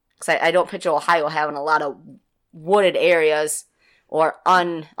 Because I don't picture Ohio having a lot of wooded areas or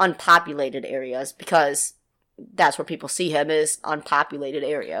unpopulated areas, because that's where people see him, is unpopulated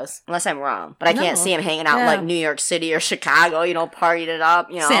areas. Unless I'm wrong. But I can't see him hanging out in like New York City or Chicago, you know, partying it up,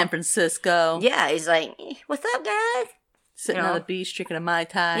 you know. San Francisco. Yeah, he's like, what's up, guys? Sitting on the beach drinking a Mai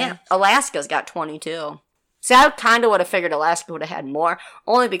Tai. Yeah, Alaska's got 22. See, I kind of would have figured Alaska would have had more,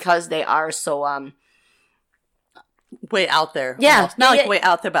 only because they are so, way out there. Yeah. Almost. Not like way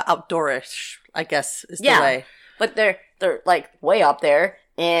out there, but outdoorish, I guess, is the way. But they're like way up there,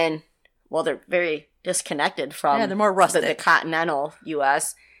 and, well, they're very disconnected from they're more rustic. the continental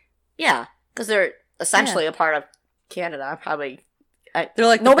U.S. Yeah, because they're essentially a part of Canada. Probably, they're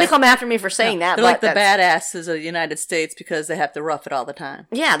like nobody come after me for saying that. They're like the badasses of the United States because they have to rough it all the time.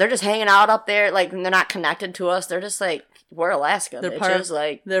 Yeah, they're just hanging out up there, like, and they're not connected to us. They're just like, we're Alaska. They're bitches.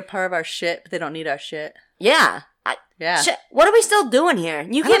 part of our shit, but they don't need our shit. Yeah. Shit, what are we still doing here?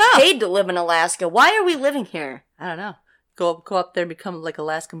 You get paid to live in Alaska. Why are we living here? I don't know. Go up there and become like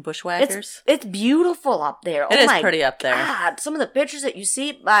Alaskan bushwhackers. It's beautiful up there. It is pretty up there. God, some of the pictures that you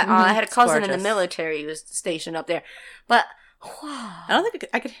see. I had a cousin in the military who was stationed up there, but wow. I don't think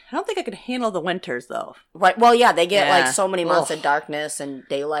I could handle the winters though. Right. Well, yeah, they get like so many months of darkness and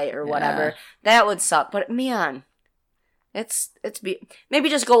daylight or whatever. Yeah. That would suck. But man, maybe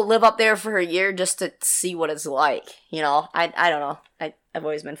just go live up there for a year just to see what it's like. You know, I don't know. I've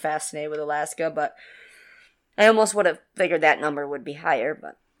always been fascinated with Alaska, but I almost would have figured that number would be higher,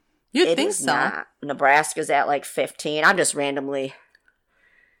 but you'd think so. Not. Nebraska's at like 15. I'm just randomly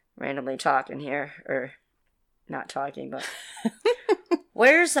talking here, or not talking, but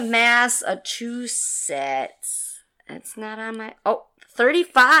where's Massachusetts? It's not on my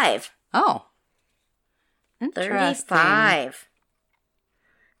 35. Oh. Interesting. 35.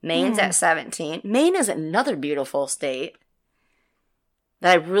 Maine's at 17. Maine is another beautiful state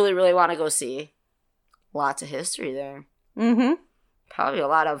that I really, really want to go see. Lots of history there. Mm-hmm. Probably a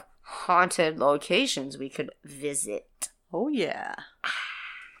lot of haunted locations we could visit. Oh, yeah.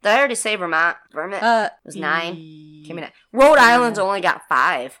 Did I already say Vermont? Vermont was 9. Came in at Rhode Island's only got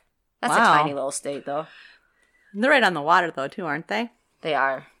 5. That's a tiny little state, though. They're right on the water, though, too, aren't they? They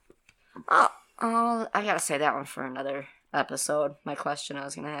are. Oh, I gotta say that one for another episode. My question I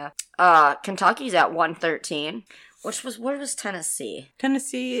was gonna have. Kentucky's at 113. Where was Tennessee?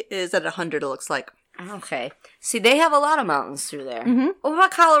 Tennessee is at 100, it looks like. Okay. See, they have a lot of mountains through there. Mm-hmm. What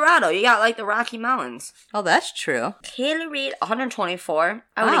about Colorado? You got, like, the Rocky Mountains. Oh, that's true. Taylor Reed, 124.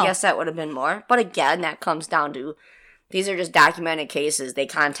 I would have guessed that would have been more. But again, that comes down to, these are just documented cases. They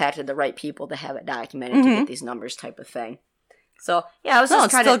contacted the right people to have it documented to get these numbers type of thing. So, yeah, I was just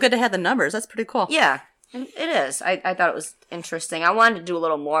it's still good to have the numbers. That's pretty cool. Yeah, it is. I thought it was interesting. I wanted to do a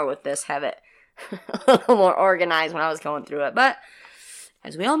little more with this, have it a little more organized when I was going through it. But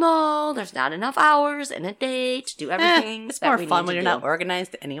as we all know, there's not enough hours in a day to do everything. It's that more we fun need when to you're do. not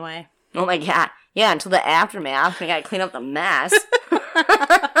organized anyway. Oh my god. Yeah, until the aftermath. We gotta clean up the mess.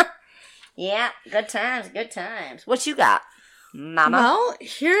 Yeah, good times, good times. What you got, Mama? Well,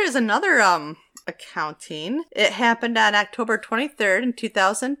 here is another accounting. It happened on October 23rd in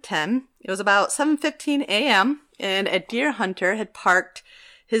 2010. It was about 7:15 a.m. and a deer hunter had parked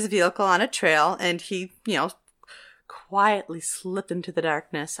his vehicle on a trail, and he, quietly slipped into the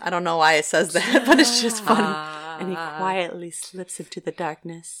darkness. I don't know why it says that, but it's just funny. And he quietly slips into the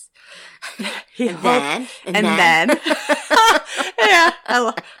darkness. And then? Yeah, I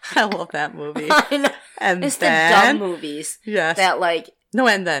love that movie. I know. And It's then, the dumb movies. Yes. That No,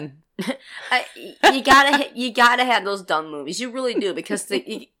 and then. you gotta have those dumb movies. You really do, because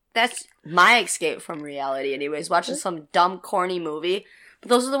that's my escape from reality. Anyways, watching some dumb, corny movie. But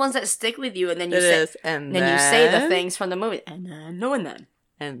those are the ones that stick with you, and then you say the things from the movie, and then.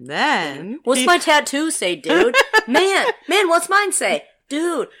 And then. What's my tattoo say, dude? man, what's mine say?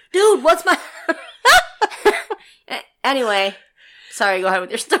 Dude, what's my? Anyway, sorry. Go ahead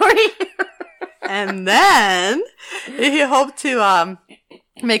with your story. And then he hoped to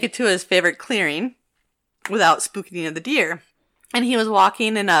make it to his favorite clearing without spooking any of the deer. And he was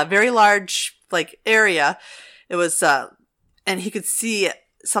walking in a very large area. It was and he could see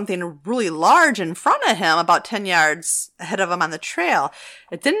something really large in front of him, about 10 yards ahead of him on the trail.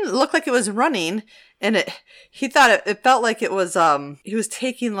 It didn't look like it was running, and he thought it felt like it was he was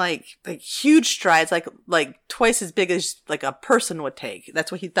taking like huge strides, like twice as big as a person would take.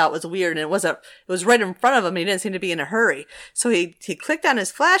 That's what he thought was weird, and it was right in front of him, and he didn't seem to be in a hurry. So he clicked on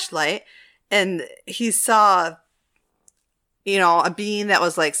his flashlight, and he saw a being that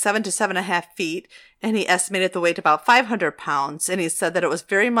was 7 to 7.5 feet, and he estimated the weight about 500 pounds. And he said that it was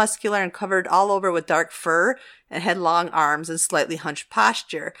very muscular and covered all over with dark fur and had long arms and slightly hunched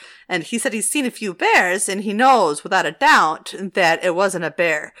posture. And he said he's seen a few bears, and he knows without a doubt that it wasn't a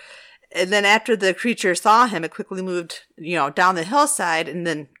bear. And then after the creature saw him, it quickly moved, down the hillside, and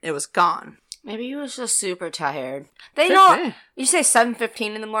then it was gone. Maybe he was just super tired. You say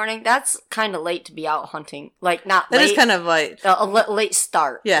 7:15 in the morning. That's kind of late to be out hunting. Not late. That is kind of a late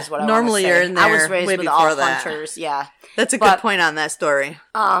start. Yeah, is what normally I you're in there. I was raised way with before all that. hunters. Yeah, that's a good point on that story.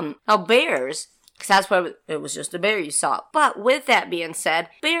 Now bears, because that's what it was, just a bear you saw. But with that being said,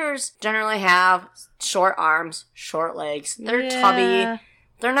 bears generally have short arms, short legs. They're tubby.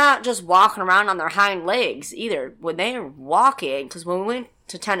 They're not just walking around on their hind legs either. When they're walking, because when we went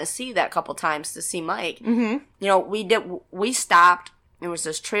to Tennessee that couple times to see Mike, we stopped. There was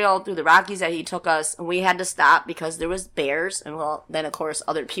this trail through the Rockies that he took us, and we had to stop because there was bears, and then of course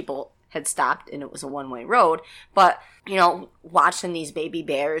other people had stopped, and it was a one-way road. But watching these baby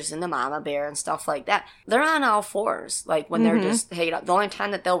bears and the mama bear and stuff like that, they're on all fours. When they're just hanging up, the only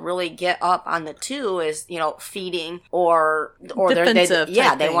time that they'll really get up on the two is feeding or they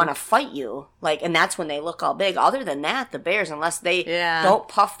want to fight you. And that's when they look all big. Other than that, the bears, unless they don't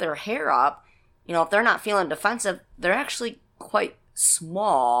puff their hair up, if they're not feeling defensive, they're actually quite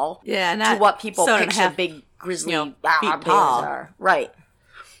small. Yeah, to what people picture big grizzly bears are. Right.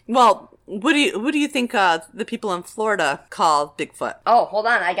 Well, what do you think the people in Florida call Bigfoot? Oh, hold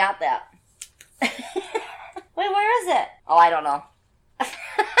on, I got that. Wait, where is it? Oh, I don't know.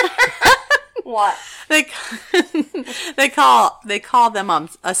 What? They call them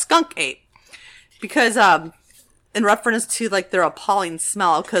a skunk ape because in reference to their appalling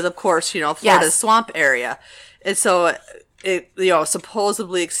smell, because of course Florida's swamp area, and so it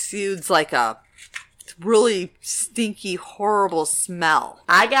supposedly exudes a really stinky, horrible smell.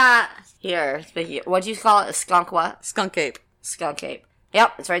 I got here. What'd you call it? A skunk what? Skunk ape. Skunk ape.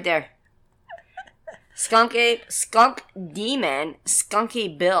 Yep, it's right there. Skunk ape, skunk demon,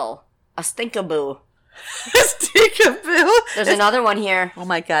 skunky bill, a stinkaboo. Stinkaboo? There's another one here. Oh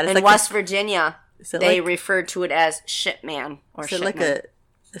my god! It's in West Virginia, they referred to it as shitman or shitman. Is it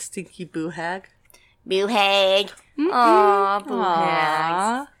a stinky boo hag? Boo hag. Aw, boo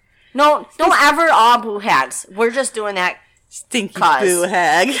hags. No, don't ever boo hags. We're just doing that. Stinky boo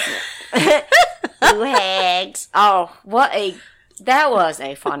hag. Boo hags. Oh, that was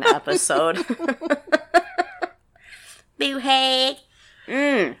a fun episode. Boo hag.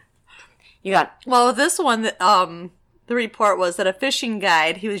 You got. Well, this one, the report was that a fishing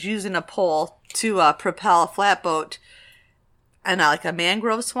guide, he was using a pole to propel a flatboat in a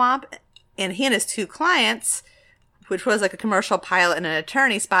mangrove swamp, and he and his two clients, which was a commercial pilot and an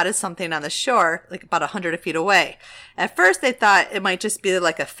attorney, spotted something on the shore, about 100 feet away. At first, they thought it might just be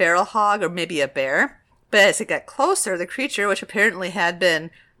a feral hog or maybe a bear. But as it got closer, the creature, which apparently had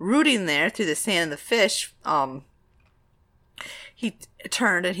been rooting there through the sand and the fish, he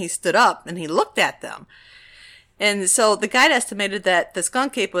turned and he stood up and he looked at them. And so the guide estimated that the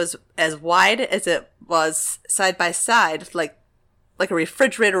skunk ape was as wide as it was side by side, like a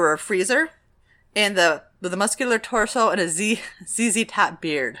refrigerator or a freezer, and with a muscular torso and a ZZ Top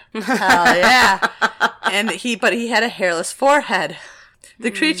beard. Hell yeah! But he had a hairless forehead. The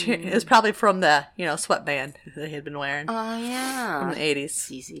creature is probably from the, sweatband that he had been wearing. Oh, yeah. From the 80s.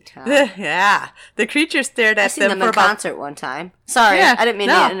 ZZ Top. Yeah. The creature stared I at seen them them for in about... concert one time. Sorry, I didn't mean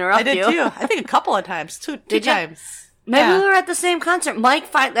to interrupt I did you. too. I think a couple of times. Two Did ya? times. Maybe we were at the same concert.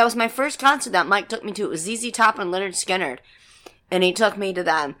 That was my first concert that Mike took me to. It was ZZ Top and Leonard Skinner. And he took me to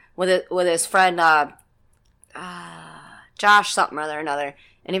them with his friend, Josh something or another.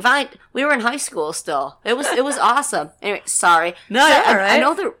 And we were in high school still. It was awesome. Anyway, sorry. No, yeah, all right. I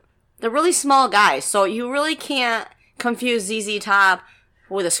know they're really small guys, so you really can't confuse ZZ Top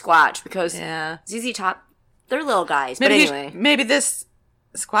with a Squatch because ZZ Top, they're little guys. But anyway. Maybe this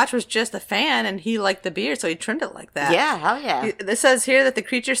Squatch was just a fan and he liked the beard, so he trimmed it like that. Yeah, hell yeah. It says here that the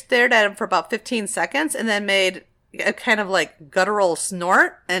creature stared at him for about 15 seconds and then made a kind of like guttural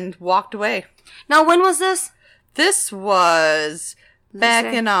snort and walked away. Now, when was this? This was back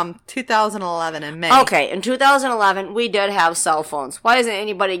in 2011 in May. Okay, in 2011 we did have cell phones. Why isn't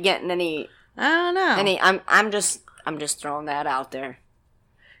anybody getting any? I don't know. I'm just throwing that out there.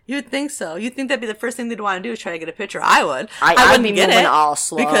 You'd think so. You'd think that'd be the first thing they'd want to do is try to get a picture. I would. I wouldn't be get moving it all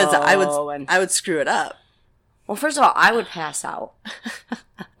slow because I would screw it up. Well, first of all, I would pass out,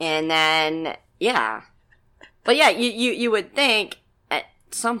 and then but you would think at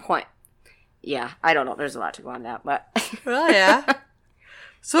some point. Yeah, I don't know. There's a lot to go on that, but well, yeah.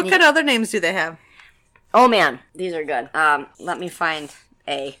 So what kind of other names do they have? Oh man, these are good. Let me find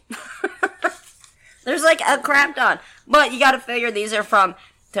a. There's like a crap ton, but you got to figure these are from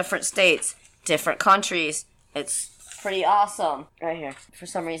different states, different countries. It's pretty awesome. Right here. For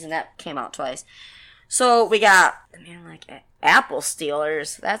some reason, that came out twice. So we got, apple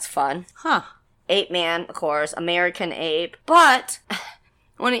stealers. That's fun. Huh. Ape Man, of course. American ape. But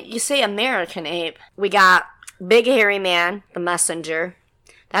when you say American ape, we got Big Hairy Man, the messenger.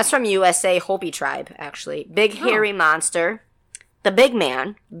 That's from USA Hopi tribe, actually. Big Hairy Monster. The Big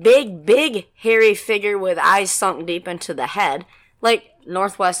Man. Big hairy figure with eyes sunk deep into the head. Like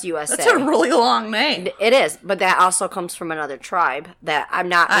Northwest USA. That's a really long name. It is, but that also comes from another tribe that I'm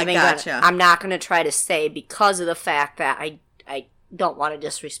not gonna try to say because of the fact that I don't want to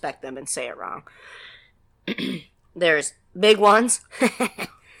disrespect them and say it wrong. There's big ones.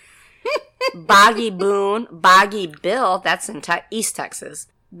 Boggy Boone, Boggy Bill, that's in East Texas.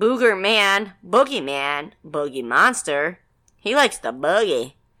 Booger Man, Boogie Monster. He likes the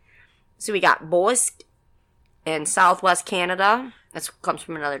boogie. So we got Boisk in Southwest Canada. That comes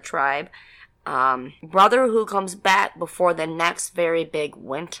from another tribe. Brother who comes back before the next very big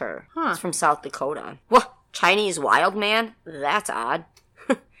winter. It's from South Dakota. What? Chinese Wild Man? That's odd.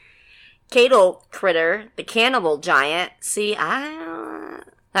 Cato Critter, the Cannibal Giant. See,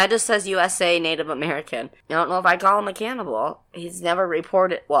 that just says USA Native American. I don't know if I call him a cannibal. He's never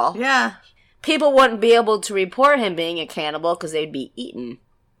reported. Well, yeah. People wouldn't be able to report him being a cannibal because they'd be eaten.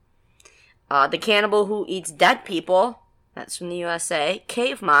 The Cannibal Who Eats Dead People. That's from the USA.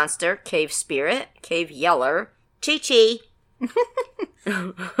 Cave Monster, Cave Spirit, Cave Yeller, Chi-Chi.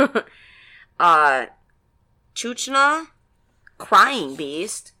 Chuchna, Crying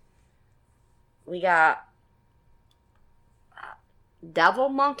Beast. We got Devil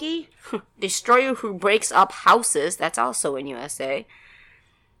Monkey, Destroyer Who Breaks Up Houses. That's also in USA.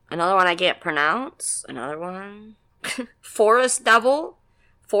 Another one I can't pronounce. Another one. Forest Devil,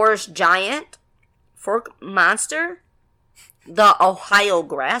 Forest Giant, Fork Monster, the Ohio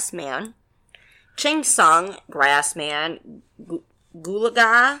Grassman, Ching Sung Grassman,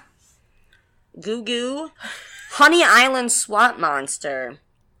 Gulaga, Goo Goo, Honey Island Swamp Monster,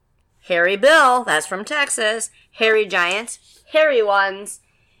 Hairy Bill, that's from Texas, Hairy Giant, Hairy Ones,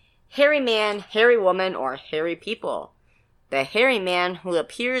 Hairy Man, Hairy Woman, or Hairy People. The Hairy Man who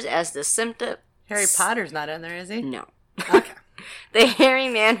appears as the symptom... Harry Potter's not in there, is he? No. Okay. The Hairy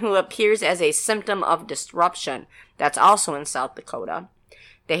Man who appears as a symptom of disruption. That's also in South Dakota.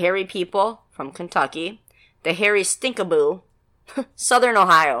 The Hairy People from Kentucky. The Hairy Stinkaboo, Southern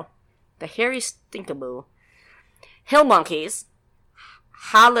Ohio. The Hairy Stinkaboo. Hill Monkeys.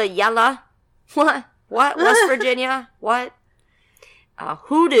 Halayella. What? West Virginia? What?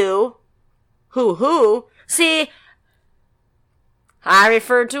 Hoodoo. Hoo-hoo. See, I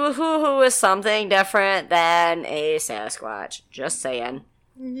refer to a hoo-hoo as something different than a Sasquatch. Just saying.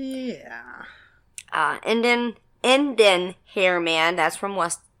 Yeah. Indian Hair Man. That's from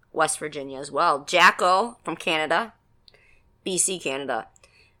West Virginia as well. Jacko from Canada. BC, Canada.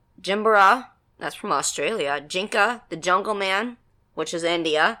 Jimbara, that's from Australia. Jinka, the Jungle Man, which is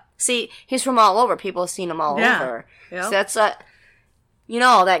India. See, he's from all over. People have seen him all over. Yep. So that's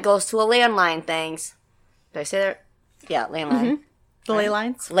that goes to a landline things. Did I say that? Yeah, landline. The ley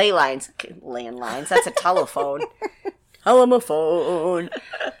lines. Ley lines. Landlines. That's a telephone. Telephone.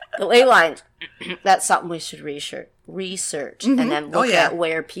 The ley lines. That's something we should research and then look at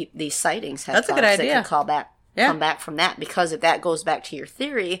where these sightings have. That's a good gone, so idea. they can come back from that, because if that goes back to your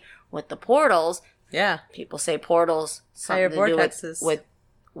theory with the portals, people say portals something Higher to do vortexes.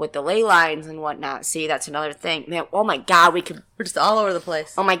 with the ley lines and whatnot. See, that's another thing. Man, oh my God, we're just all over the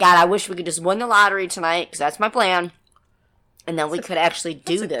place. Oh my God, I wish we could just win the lottery tonight, because that's my plan. And then we could actually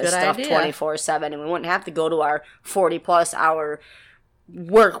do this stuff 24/7, and we wouldn't have to go to our 40+ hour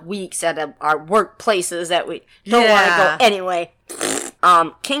work weeks at our workplaces that we don't want to go anyway.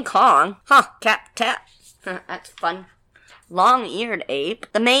 King Kong, cat, that's fun. Long-eared ape,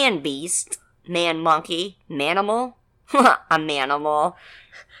 the man beast, man monkey, manimal, a manimal.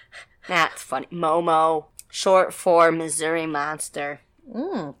 That's funny. Momo, short for Missouri Monster.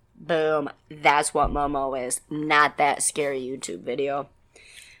 Boom. That's what Momo is. Not that scary YouTube video.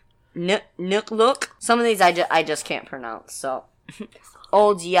 Nook look. Some of these I just can't pronounce. So,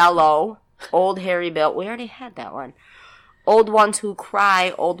 Old Yellow, Old Hairy Bill. We already had that one. Old ones who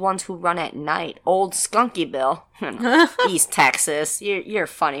cry. Old ones who run at night. Old Skunky Bill. East Texas. You're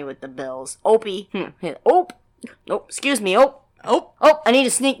funny with the bills. Opie. Ope. Oh, excuse me. Ope. Oh. Oh, I need to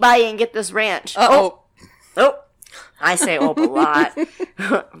sneak by you and get this ranch. Oh. I say ope a lot.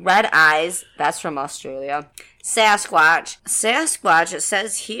 Red Eyes, that's from Australia. Sasquatch, it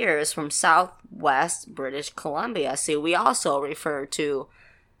says here, is from southwest British Columbia. See, we also refer to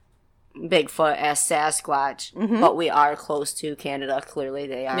Bigfoot as Sasquatch, but we are close to Canada. Clearly,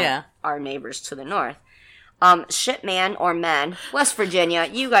 they are our neighbors to the north. Shitman or Men, West Virginia.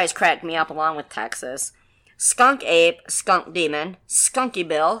 You guys cracked me up along with Texas. Skunk Ape, Skunk Demon, Skunky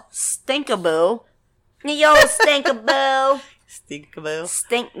Bill, Stinkaboo. Yo, Stinkaboo. Stinkaboo.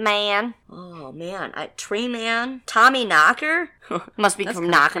 Stink Man. Oh, man. Tree Man. Tommy Knocker. Must be from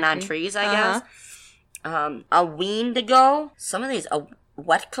knocking on trees, I guess. A Wendigo. Some of these. A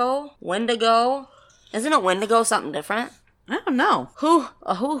Wetco. Wendigo. Isn't a Wendigo something different? I don't know.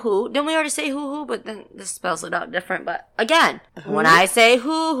 A hoo-hoo. Didn't we already say hoo-hoo? But then this spells it out different. But again, when I say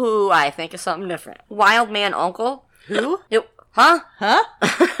hoo-hoo, I think of something different. Wild Man Uncle. Who? Huh?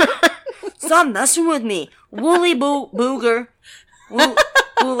 Stop messing with me. Woolly booger. Woolly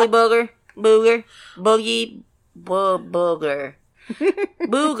booger. Booger. Boogie. Booger.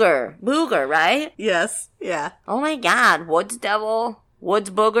 Booger, right? Yes. Yeah. Oh my God. Woods devil. Woods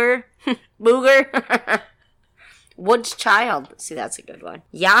booger. Booger. Woods child. See, that's a good one.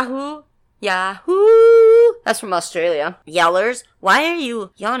 Yahoo. That's from Australia. Yellers. Why are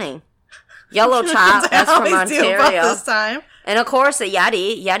you yawning? Yellow chop. That's from Ontario. This time. And of course, the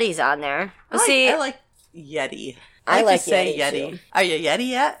Yeti. Yeti's on there. I like Yeti. I like to say Yeti. Too. Are you Yeti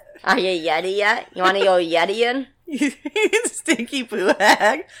yet? Are you Yeti yet? You want to go Yetiing? Stinky boo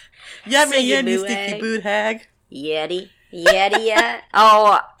hag. Yummy, Stinky stinky boot hag. Yeti yet?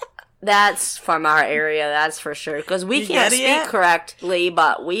 Oh, that's from our area, that's for sure. Because we can't speak correctly,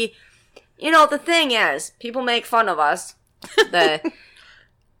 but we... You know, the thing is, people make fun of us. They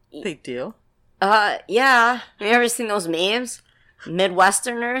do? Yeah. Have you ever seen those memes?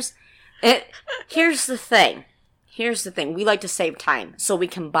 Midwesterners? Here's the thing. We like to save time, so we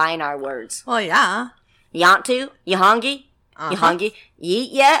combine our words. Well, yeah. You want to? You hungry? You hungry? You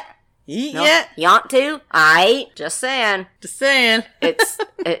eat yet? Eat yet? You want to? Aight. Just saying. Just saying.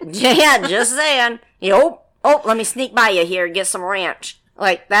 Just saying. Oh, let me sneak by you here and get some ranch.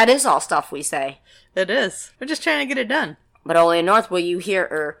 Like, that is all stuff we say. It is. We're just trying to get it done. But only in North will you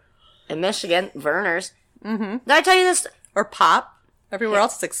hear, in Michigan, Verner's. Mm-hmm. Did I tell you this? Or pop. Everywhere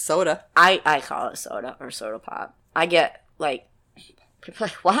else it's like soda. I call it soda or soda pop. I get, like, people are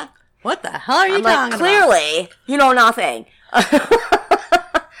like, what? What the hell are you talking about? Clearly, you know nothing.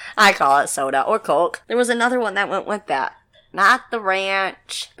 I call it soda or Coke. There was another one that went with that. Not the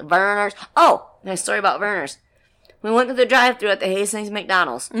ranch, the Verner's. Oh, nice story about Verner's. We went to the drive-thru at the Hastings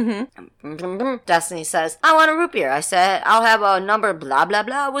McDonald's. Mm-hmm. Destiny says, I want a root beer. I said, I'll have a number blah, blah,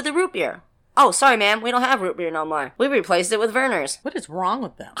 blah with a root beer. Oh, sorry, ma'am. We don't have root beer no more. We replaced it with Verner's. What is wrong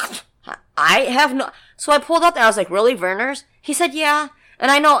with them? I have no... So I pulled up there. I was like, really, Verner's? He said, yeah.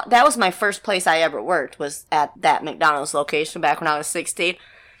 And I know that was my first place I ever worked was at that McDonald's location back when I was 16.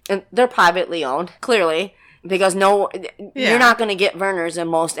 And they're privately owned, clearly, because you're not going to get Verner's in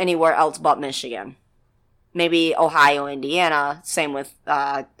most anywhere else but Michigan. Maybe Ohio, Indiana. Same with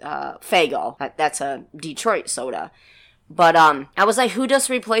Faygo. That's a Detroit soda. But I was like, who just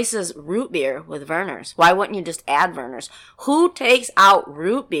replaces root beer with Vernors? Why wouldn't you just add Vernors? Who takes out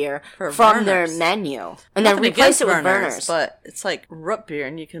root beer from their menu and then replace it with Vernors? But it's like root beer,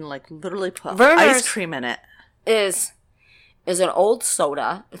 and you can like literally put Vernors ice cream in it. Is an old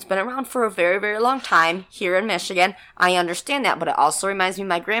soda. It's been around for a very, very long time here in Michigan. I understand that, but it also reminds me of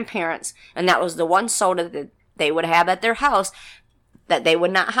my grandparents, and that was the one soda that they would have at their house that they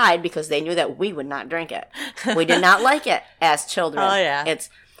would not hide because they knew that we would not drink it. We did not like it as children. Oh, yeah.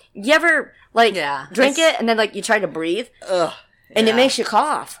 You ever, drink it and then, you try to breathe? Ugh. And it makes you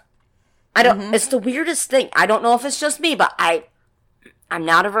cough. It's the weirdest thing. I don't know if it's just me, but I'm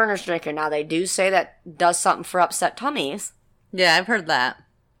not a Vernors drinker. Now, they do say that does something for upset tummies. Yeah, I've heard that.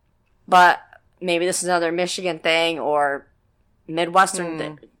 But maybe this is another Michigan thing or Midwestern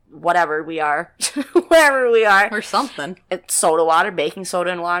thing. Whatever we are. Wherever we are. Or something. It's soda water, baking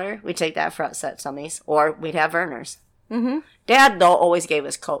soda and water. We take that for upset tummies. Or we'd have Vernors. Mm-hmm. Dad, though, always gave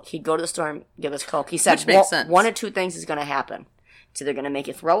us Coke. He'd go to the store and give us Coke. He said, which makes sense. One of two things is going to happen. It's either going to make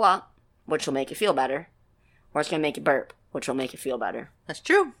you throw up, which will make you feel better, or it's going to make you burp, which will make you feel better. That's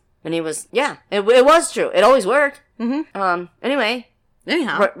true. And he was, it was true. It always worked. Mm-hmm.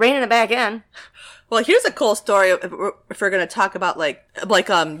 Anyhow. Reining it back in. Well, here's a cool story if we're going to talk about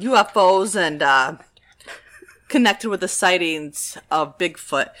UFOs and connected with the sightings of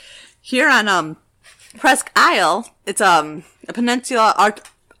Bigfoot. Here on Presque Isle, it's a peninsula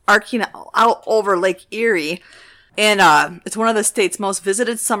arcing out over Lake Erie, and it's one of the state's most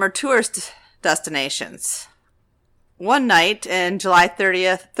visited summer tourist destinations. One night, in July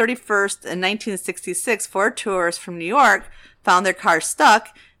 31st, in 1966, 4 tourists from New York found their car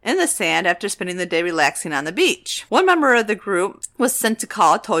stuck in the sand after spending the day relaxing on the beach. One member of the group was sent to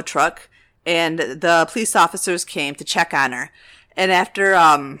call a tow truck, and the police officers came to check on her. And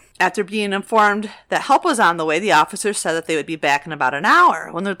after being informed that help was on the way, the officers said that they would be back in about an hour.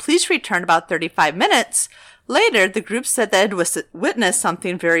 When the police returned about 35 minutes later, the group said they had witnessed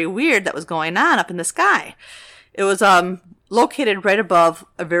something very weird that was going on up in the sky. It was located right above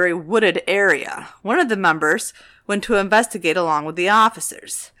a very wooded area. One of the members went to investigate along with the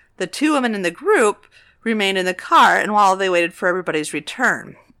officers. The 2 women in the group remained in the car, and while they waited for everybody's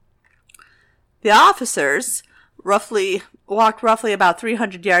return, the officers walked roughly about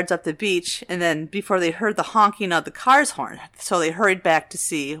 300 yards up the beach, and then before they heard the honking of the car's horn, so they hurried back to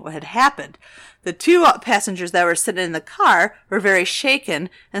see what had happened. The 2 passengers that were sitting in the car were very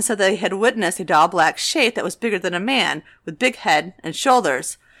shaken and said they had witnessed a dull black shape that was bigger than a man, with big head and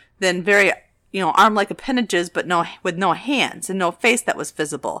shoulders, then very, arm-like appendages, but with no hands and no face that was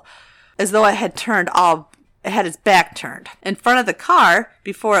visible, as though it had its back turned. In front of the car,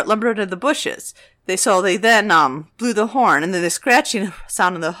 before it lumbered into the bushes. They then blew the horn, and then the scratching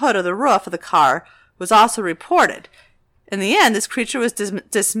sound on the hood of the roof of the car was also reported. In the end, this creature was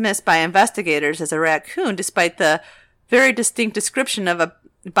dismissed by investigators as a raccoon, despite the very distinct description of a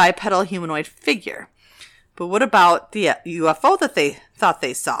bipedal humanoid figure. But what about the UFO that they thought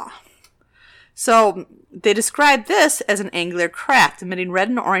they saw? So they described this as an angular craft emitting red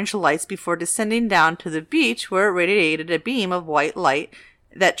and orange lights before descending down to the beach, where it radiated a beam of white light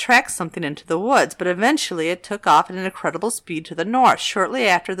that tracked something into the woods, but eventually it took off at an incredible speed to the north, shortly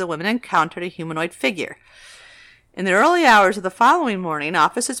after the women encountered a humanoid figure. In the early hours of the following morning,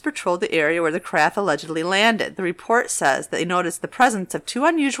 officers patrolled the area where the craft allegedly landed. The report says that they noticed the presence of 2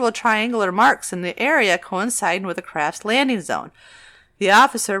 unusual triangular marks in the area coinciding with the craft's landing zone. The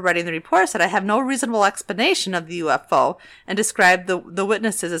officer writing the report said, "I have no reasonable explanation of the UFO," and described the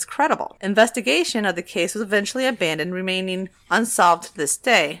witnesses as credible. Investigation of the case was eventually abandoned, remaining unsolved to this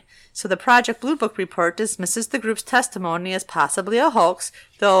day. So the Project Blue Book report dismisses the group's testimony as possibly a hoax,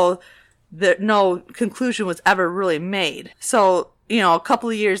 though no conclusion was ever really made. So, a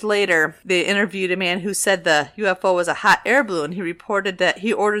couple of years later, they interviewed a man who said the UFO was a hot air balloon. He reported that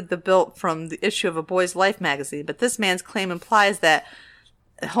he ordered the built from the issue of A Boy's Life magazine, but this man's claim implies that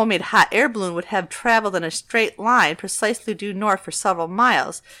a homemade hot air balloon would have traveled in a straight line precisely due north for several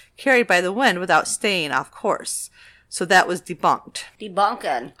miles, carried by the wind without staying off course. So that was debunked.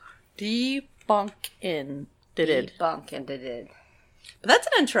 Debunking. Debunking. Did. But that's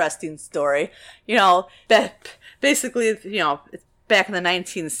an interesting story. Basically, it's back in the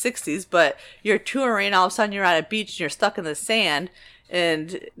 1960s, but you're touring, all of a sudden you're on a beach and you're stuck in the sand,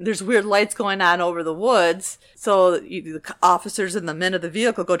 and there's weird lights going on over the woods. So the officers and the men of the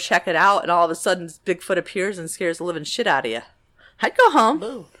vehicle go check it out, and all of a sudden Bigfoot appears and scares the living shit out of you. I'd go home.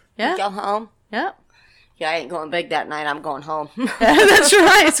 Boo. Yeah. Go home? Yeah. Yeah, I ain't going big that night. I'm going home. That's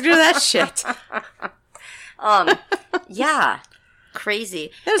right. Screw that shit. Yeah.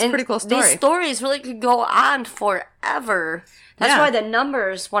 crazy. That was a And pretty cool story. These stories really could go on forever. That's why the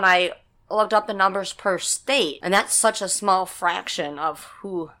numbers, when I looked up the numbers per state, and that's such a small fraction of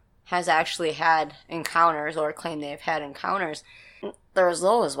who has actually had encounters or claim they've had encounters, they're as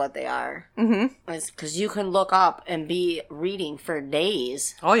low as what they are. Mm-hmm. Because you can look up and be reading for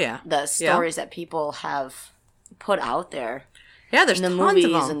days. Oh, yeah. The stories that people have put out there. Yeah, there's in the tons movies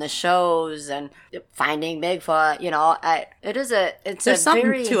of them. and the shows and Finding Bigfoot. You know, it's There's a something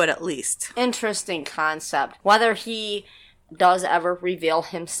very to it at least. interesting concept. Whether he does ever reveal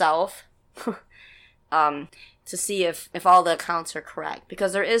himself, to see if all the accounts are correct,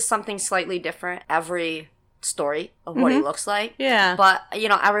 because there is something slightly different every story of what he looks like. Yeah. But, you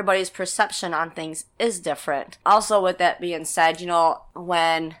know, everybody's perception on things is different. Also, with that being said, you know,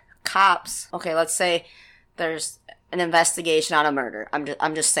 when cops, okay, let's say there's an investigation on a murder.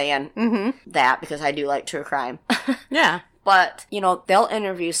 I'm just saying that because I do like true crime. Yeah. But, you know, they'll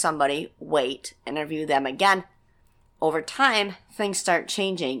interview somebody, interview them again. Over time, things start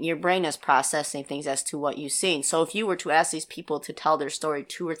changing. Your brain is processing things as to what you've seen. So if you were to ask these people to tell their story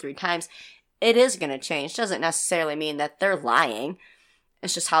 2 or 3 times, it is going to change. Doesn't necessarily mean that they're lying.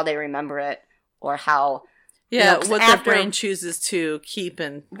 It's just how they remember it or how... Yeah, you know, what their brain chooses to keep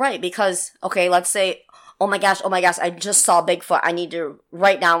and... Right, because, okay, let's say, oh my gosh, I just saw Bigfoot. I need to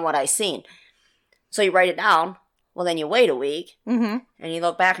write down what I seen. So you write it down. Well, then you wait a week, and you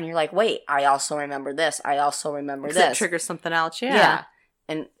look back and you're like, wait, I also remember this. I also remember this. That triggers something else, Yeah.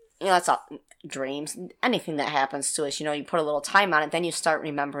 And, you know, that's all dreams. Anything that happens to us, you know, you put a little time on it, then you start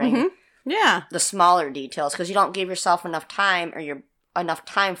remembering Yeah. the smaller details because you don't give yourself enough time enough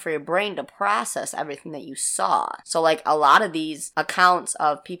time for your brain to process everything that you saw. So, like, a lot of these accounts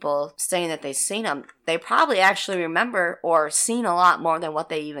of people saying that they've seen them, they probably actually remember or seen a lot more than what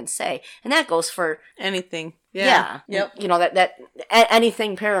they even say. And that goes for... anything. Yeah. Yep. You know, that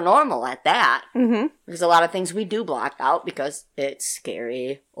anything paranormal at that. Mm-hmm. Because a lot of things we do block out because it's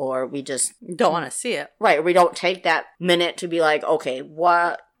scary or we just... don't want to see it. Right. We don't take that minute to be like, okay,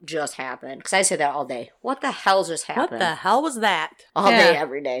 what just happened? Because I say that all day. What the hell just happened? What the hell was that? All day,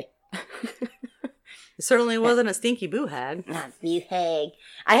 every day. It certainly wasn't a stinky boo hag. Not boo hag.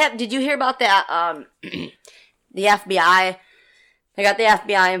 Did you hear about that? The FBI... They got the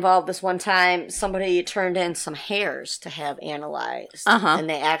FBI involved this one time. Somebody turned in some hairs to have analyzed. And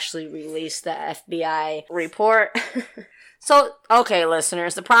they actually released the FBI report. So, okay,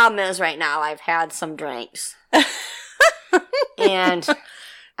 listeners, the problem is right now I've had some drinks. And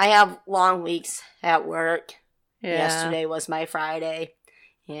I have long weeks at work. Yeah. Yesterday was my Friday.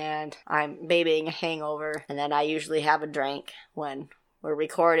 And I'm babying a hangover. And then I usually have a drink when we're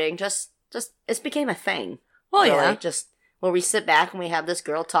recording. Just it's became a thing. Well, really. yeah. Just... where we sit back and we have this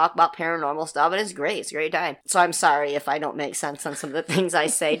girl talk about paranormal stuff, and it's great. It's a great time. So I'm sorry if I don't make sense on some of the things I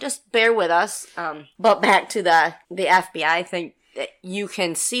say. Just bear with us. But back to the FBI thing, you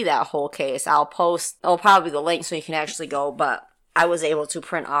can see that whole case. I'll post, probably the link so you can actually go, but I was able to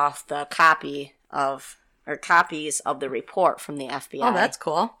print off the copies of the report from the FBI. Oh, that's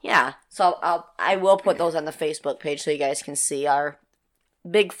cool. Yeah. So I will put those on the Facebook page so you guys can see our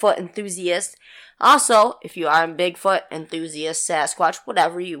Bigfoot enthusiast. Also, if you are a Bigfoot enthusiast, Sasquatch,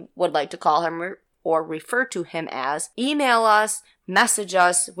 whatever you would like to call him or refer to him as, email us, message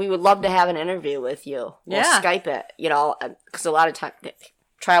us. We would love to have an interview with you. We'll Skype it, you know, because a lot of time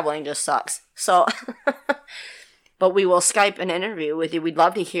traveling just sucks. So, but we will Skype an interview with you. We'd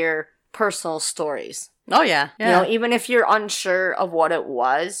love to hear personal stories. Oh, yeah. You know, even if you're unsure of what it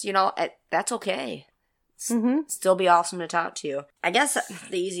was, you know, that's okay. Still be awesome to talk to you. I guess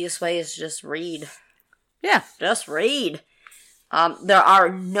the easiest way is just read. Yeah. Just read. There are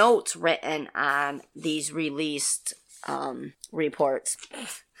notes written on these released reports.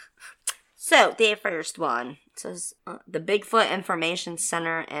 So, the first one says the Bigfoot Information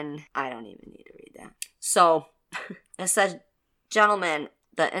Center, and I don't even need to read that. So, it says, gentlemen,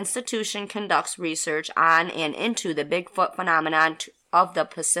 the institution conducts research on and into the Bigfoot phenomenon of the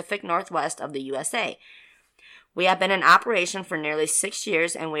Pacific Northwest of the USA. We have been in operation for nearly 6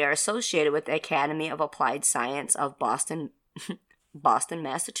 years, and we are associated with the Academy of Applied Science of Boston,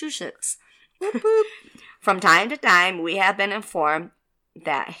 Massachusetts. From time to time, we have been informed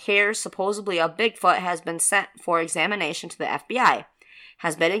that hair supposedly of Bigfoot has been sent for examination to the FBI,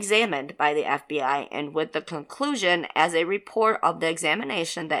 has been examined by the FBI, and with the conclusion as a report of the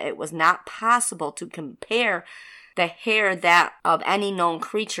examination that it was not possible to compare the hair that of any known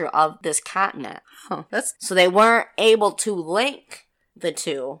creature of this continent. So they weren't able to link the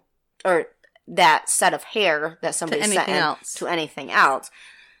two, or that set of hair that somebody sent in to anything else.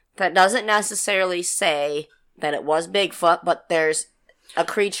 That doesn't necessarily say that it was Bigfoot, but there's a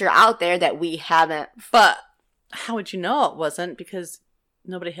creature out there that we haven't. But how would you know it wasn't? Because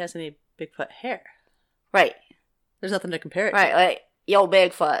nobody has any Bigfoot hair. Right. There's nothing to compare it Right. to. Like, yo,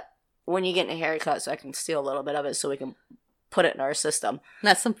 Bigfoot, when you getting a haircut so I can steal a little bit of it so we can put it in our system.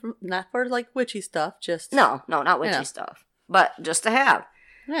 Not for like witchy stuff, just... No, not witchy stuff. But just to have.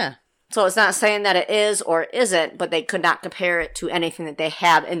 Yeah. So it's not saying that it is or isn't, but they could not compare it to anything that they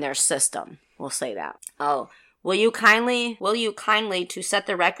have in their system. We'll say that. Oh, will you kindly, to set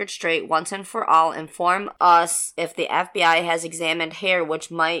the record straight once and for all, inform us if the FBI has examined hair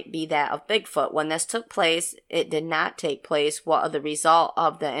which might be that of Bigfoot? When this took place, it did not take place. What the result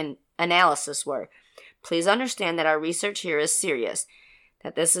of the analysis were? Please understand that our research here is serious,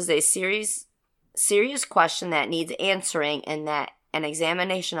 that this is a serious question that needs answering, and that an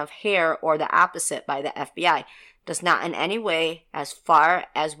examination of hair or the opposite by the FBI does not in any way, as far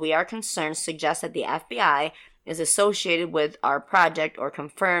as we are concerned, suggest that the FBI is associated with our project or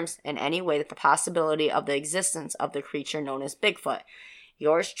confirms in any way that the possibility of the existence of the creature known as Bigfoot.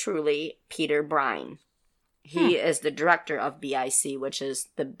 Yours truly, Peter Brine. He is the director of BIC, which is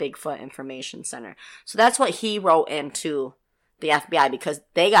the Bigfoot Information Center. So that's what he wrote into the FBI, because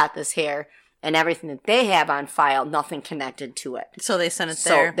they got this hair and everything that they have on file, nothing connected to it. So they sent it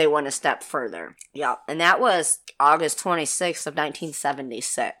there. So they went a step further. Yeah. And that was August 26th of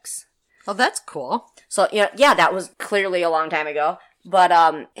 1976. Oh, that's cool. So, yeah, that was clearly a long time ago. But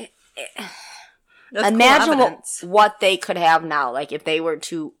That's imagine cool evidence. what they could have now. Like, if they were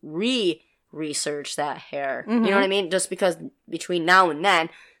to research that hair. You know what I mean? Just because between now and then,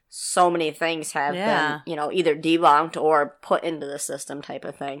 so many things have been, either debunked or put into the system type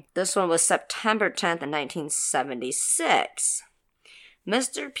of thing. This one was September 10th of 1976.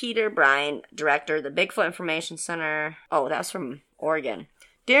 Mr. Peter Brine, director of the Bigfoot Information Center. Oh, that's from Oregon.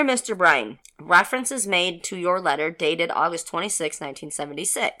 Dear Mr. Brine, references made to your letter dated August 26,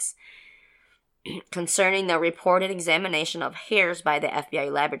 1976. Concerning the reported examination of hairs by the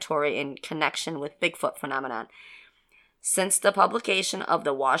FBI laboratory in connection with Bigfoot phenomenon. Since the publication of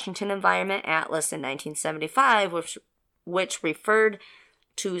the Washington Environment Atlas in 1975, which referred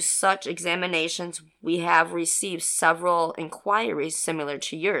to such examinations, we have received several inquiries similar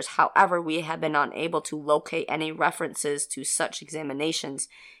to yours. However, we have been unable to locate any references to such examinations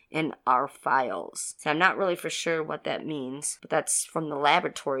in our files. So I'm not really for sure what that means, but that's from the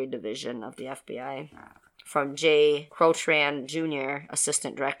laboratory division of the FBI. From J. Crotran Jr.,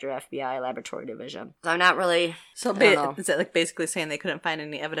 Assistant Director, FBI Laboratory Division. So I'm not really... So is that like basically saying they couldn't find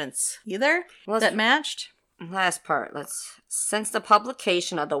any evidence either that matched? Last part. Since the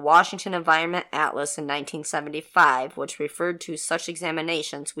publication of the Washington Environment Atlas in 1975, which referred to such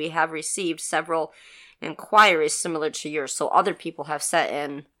examinations, we have received several inquiries similar to yours. So other people have set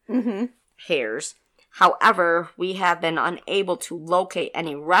in hairs. However, we have been unable to locate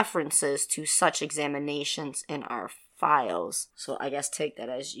any references to such examinations in our files. So I guess take that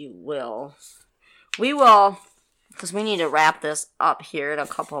as you will. We will, because we need to wrap this up here in a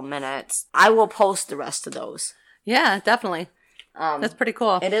couple minutes. I will post the rest of those. Yeah, definitely. That's pretty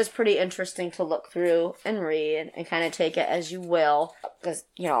cool. It is pretty interesting to look through and read and kind of take it as you will. Because,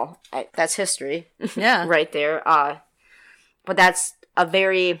 that's history. Yeah. Right there. But that's a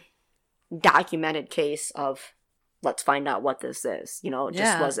very documented case of let's find out what this is. It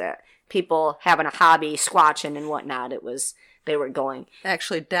just wasn't people having a hobby, squatching and whatnot. They were going.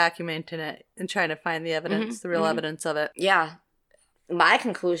 Actually documenting it and trying to find the evidence, the real evidence of it. Yeah. My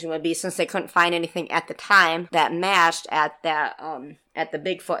conclusion would be, since they couldn't find anything at the time that matched at that at the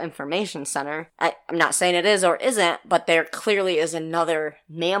Bigfoot Information Center, I'm not saying it is or isn't, but there clearly is another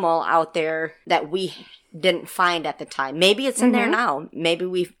mammal out there that we didn't find at the time. Maybe it's in there now. Maybe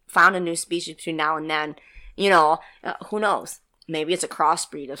we found a new species between now and then. Who knows? Maybe it's a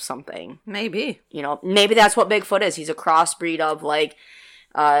crossbreed of something. Maybe. Maybe that's what Bigfoot is. He's a crossbreed of like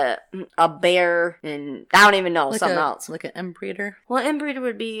a bear and I don't even know, something else. Like an inbreeder? Well, inbreeder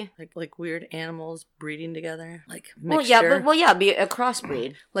would be like weird animals breeding together. Like mixture. Be a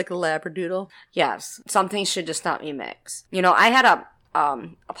crossbreed. Like a labradoodle. Yes. Some things should just not be mixed. I had a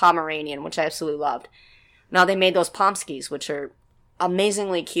Pomeranian, which I absolutely loved. Now they made those Pomskis, which are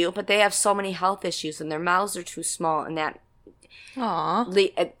amazingly cute, but they have so many health issues and their mouths are too small, and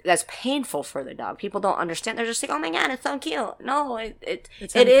that's painful for the dog. People don't understand. They're just like, oh my god, it's so cute. No, it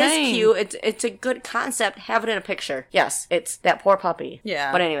is cute. It's a good concept. Have it in a picture. Yes, it's that poor puppy.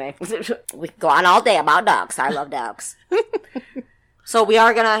 Yeah. But anyway, we go on all day about dogs. I love dogs. So we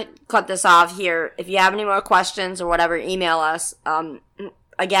are going to cut this off here. If you have any more questions or whatever, email us.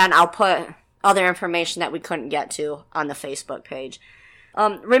 Again, I'll put other information that we couldn't get to on the Facebook page.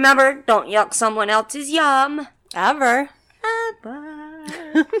 Remember, don't yuck someone else's yum. Ever.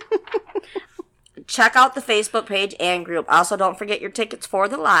 Check out the Facebook page and group. Also, don't forget your tickets for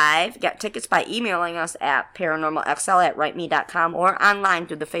the live. Get tickets by emailing us at paranormalxl@writeme.com or online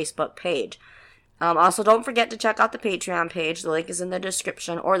through the Facebook page. Also, don't forget to check out the Patreon page. The link is in the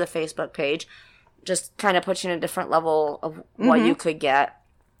description, or the Facebook page. Just kind of puts you in a different level of what you could get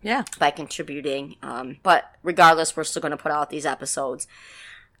by contributing. But regardless, we're still going to put out these episodes.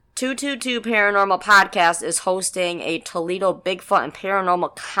 222 Paranormal Podcast is hosting a Toledo Bigfoot and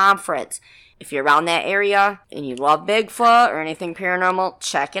Paranormal Conference. If you're around that area and you love Bigfoot or anything paranormal,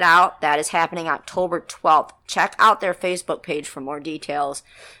 check it out. That is happening October 12th. Check out their Facebook page for more details.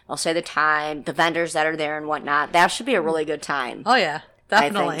 I'll say the time, the vendors that are there and whatnot. That should be a really good time. Oh, yeah.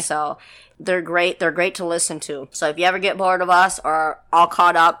 Definitely. I think so. They're great. They're great to listen to. So if you ever get bored of us or all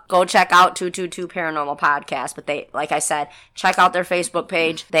caught up, go check out 222 Paranormal Podcast. But they, like I said, check out their Facebook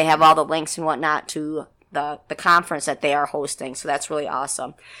page. They have all the links and whatnot to the conference that they are hosting. So that's really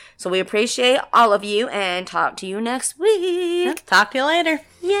awesome. So we appreciate all of you and talk to you next week. Talk to you later.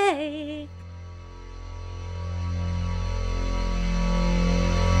 Yay.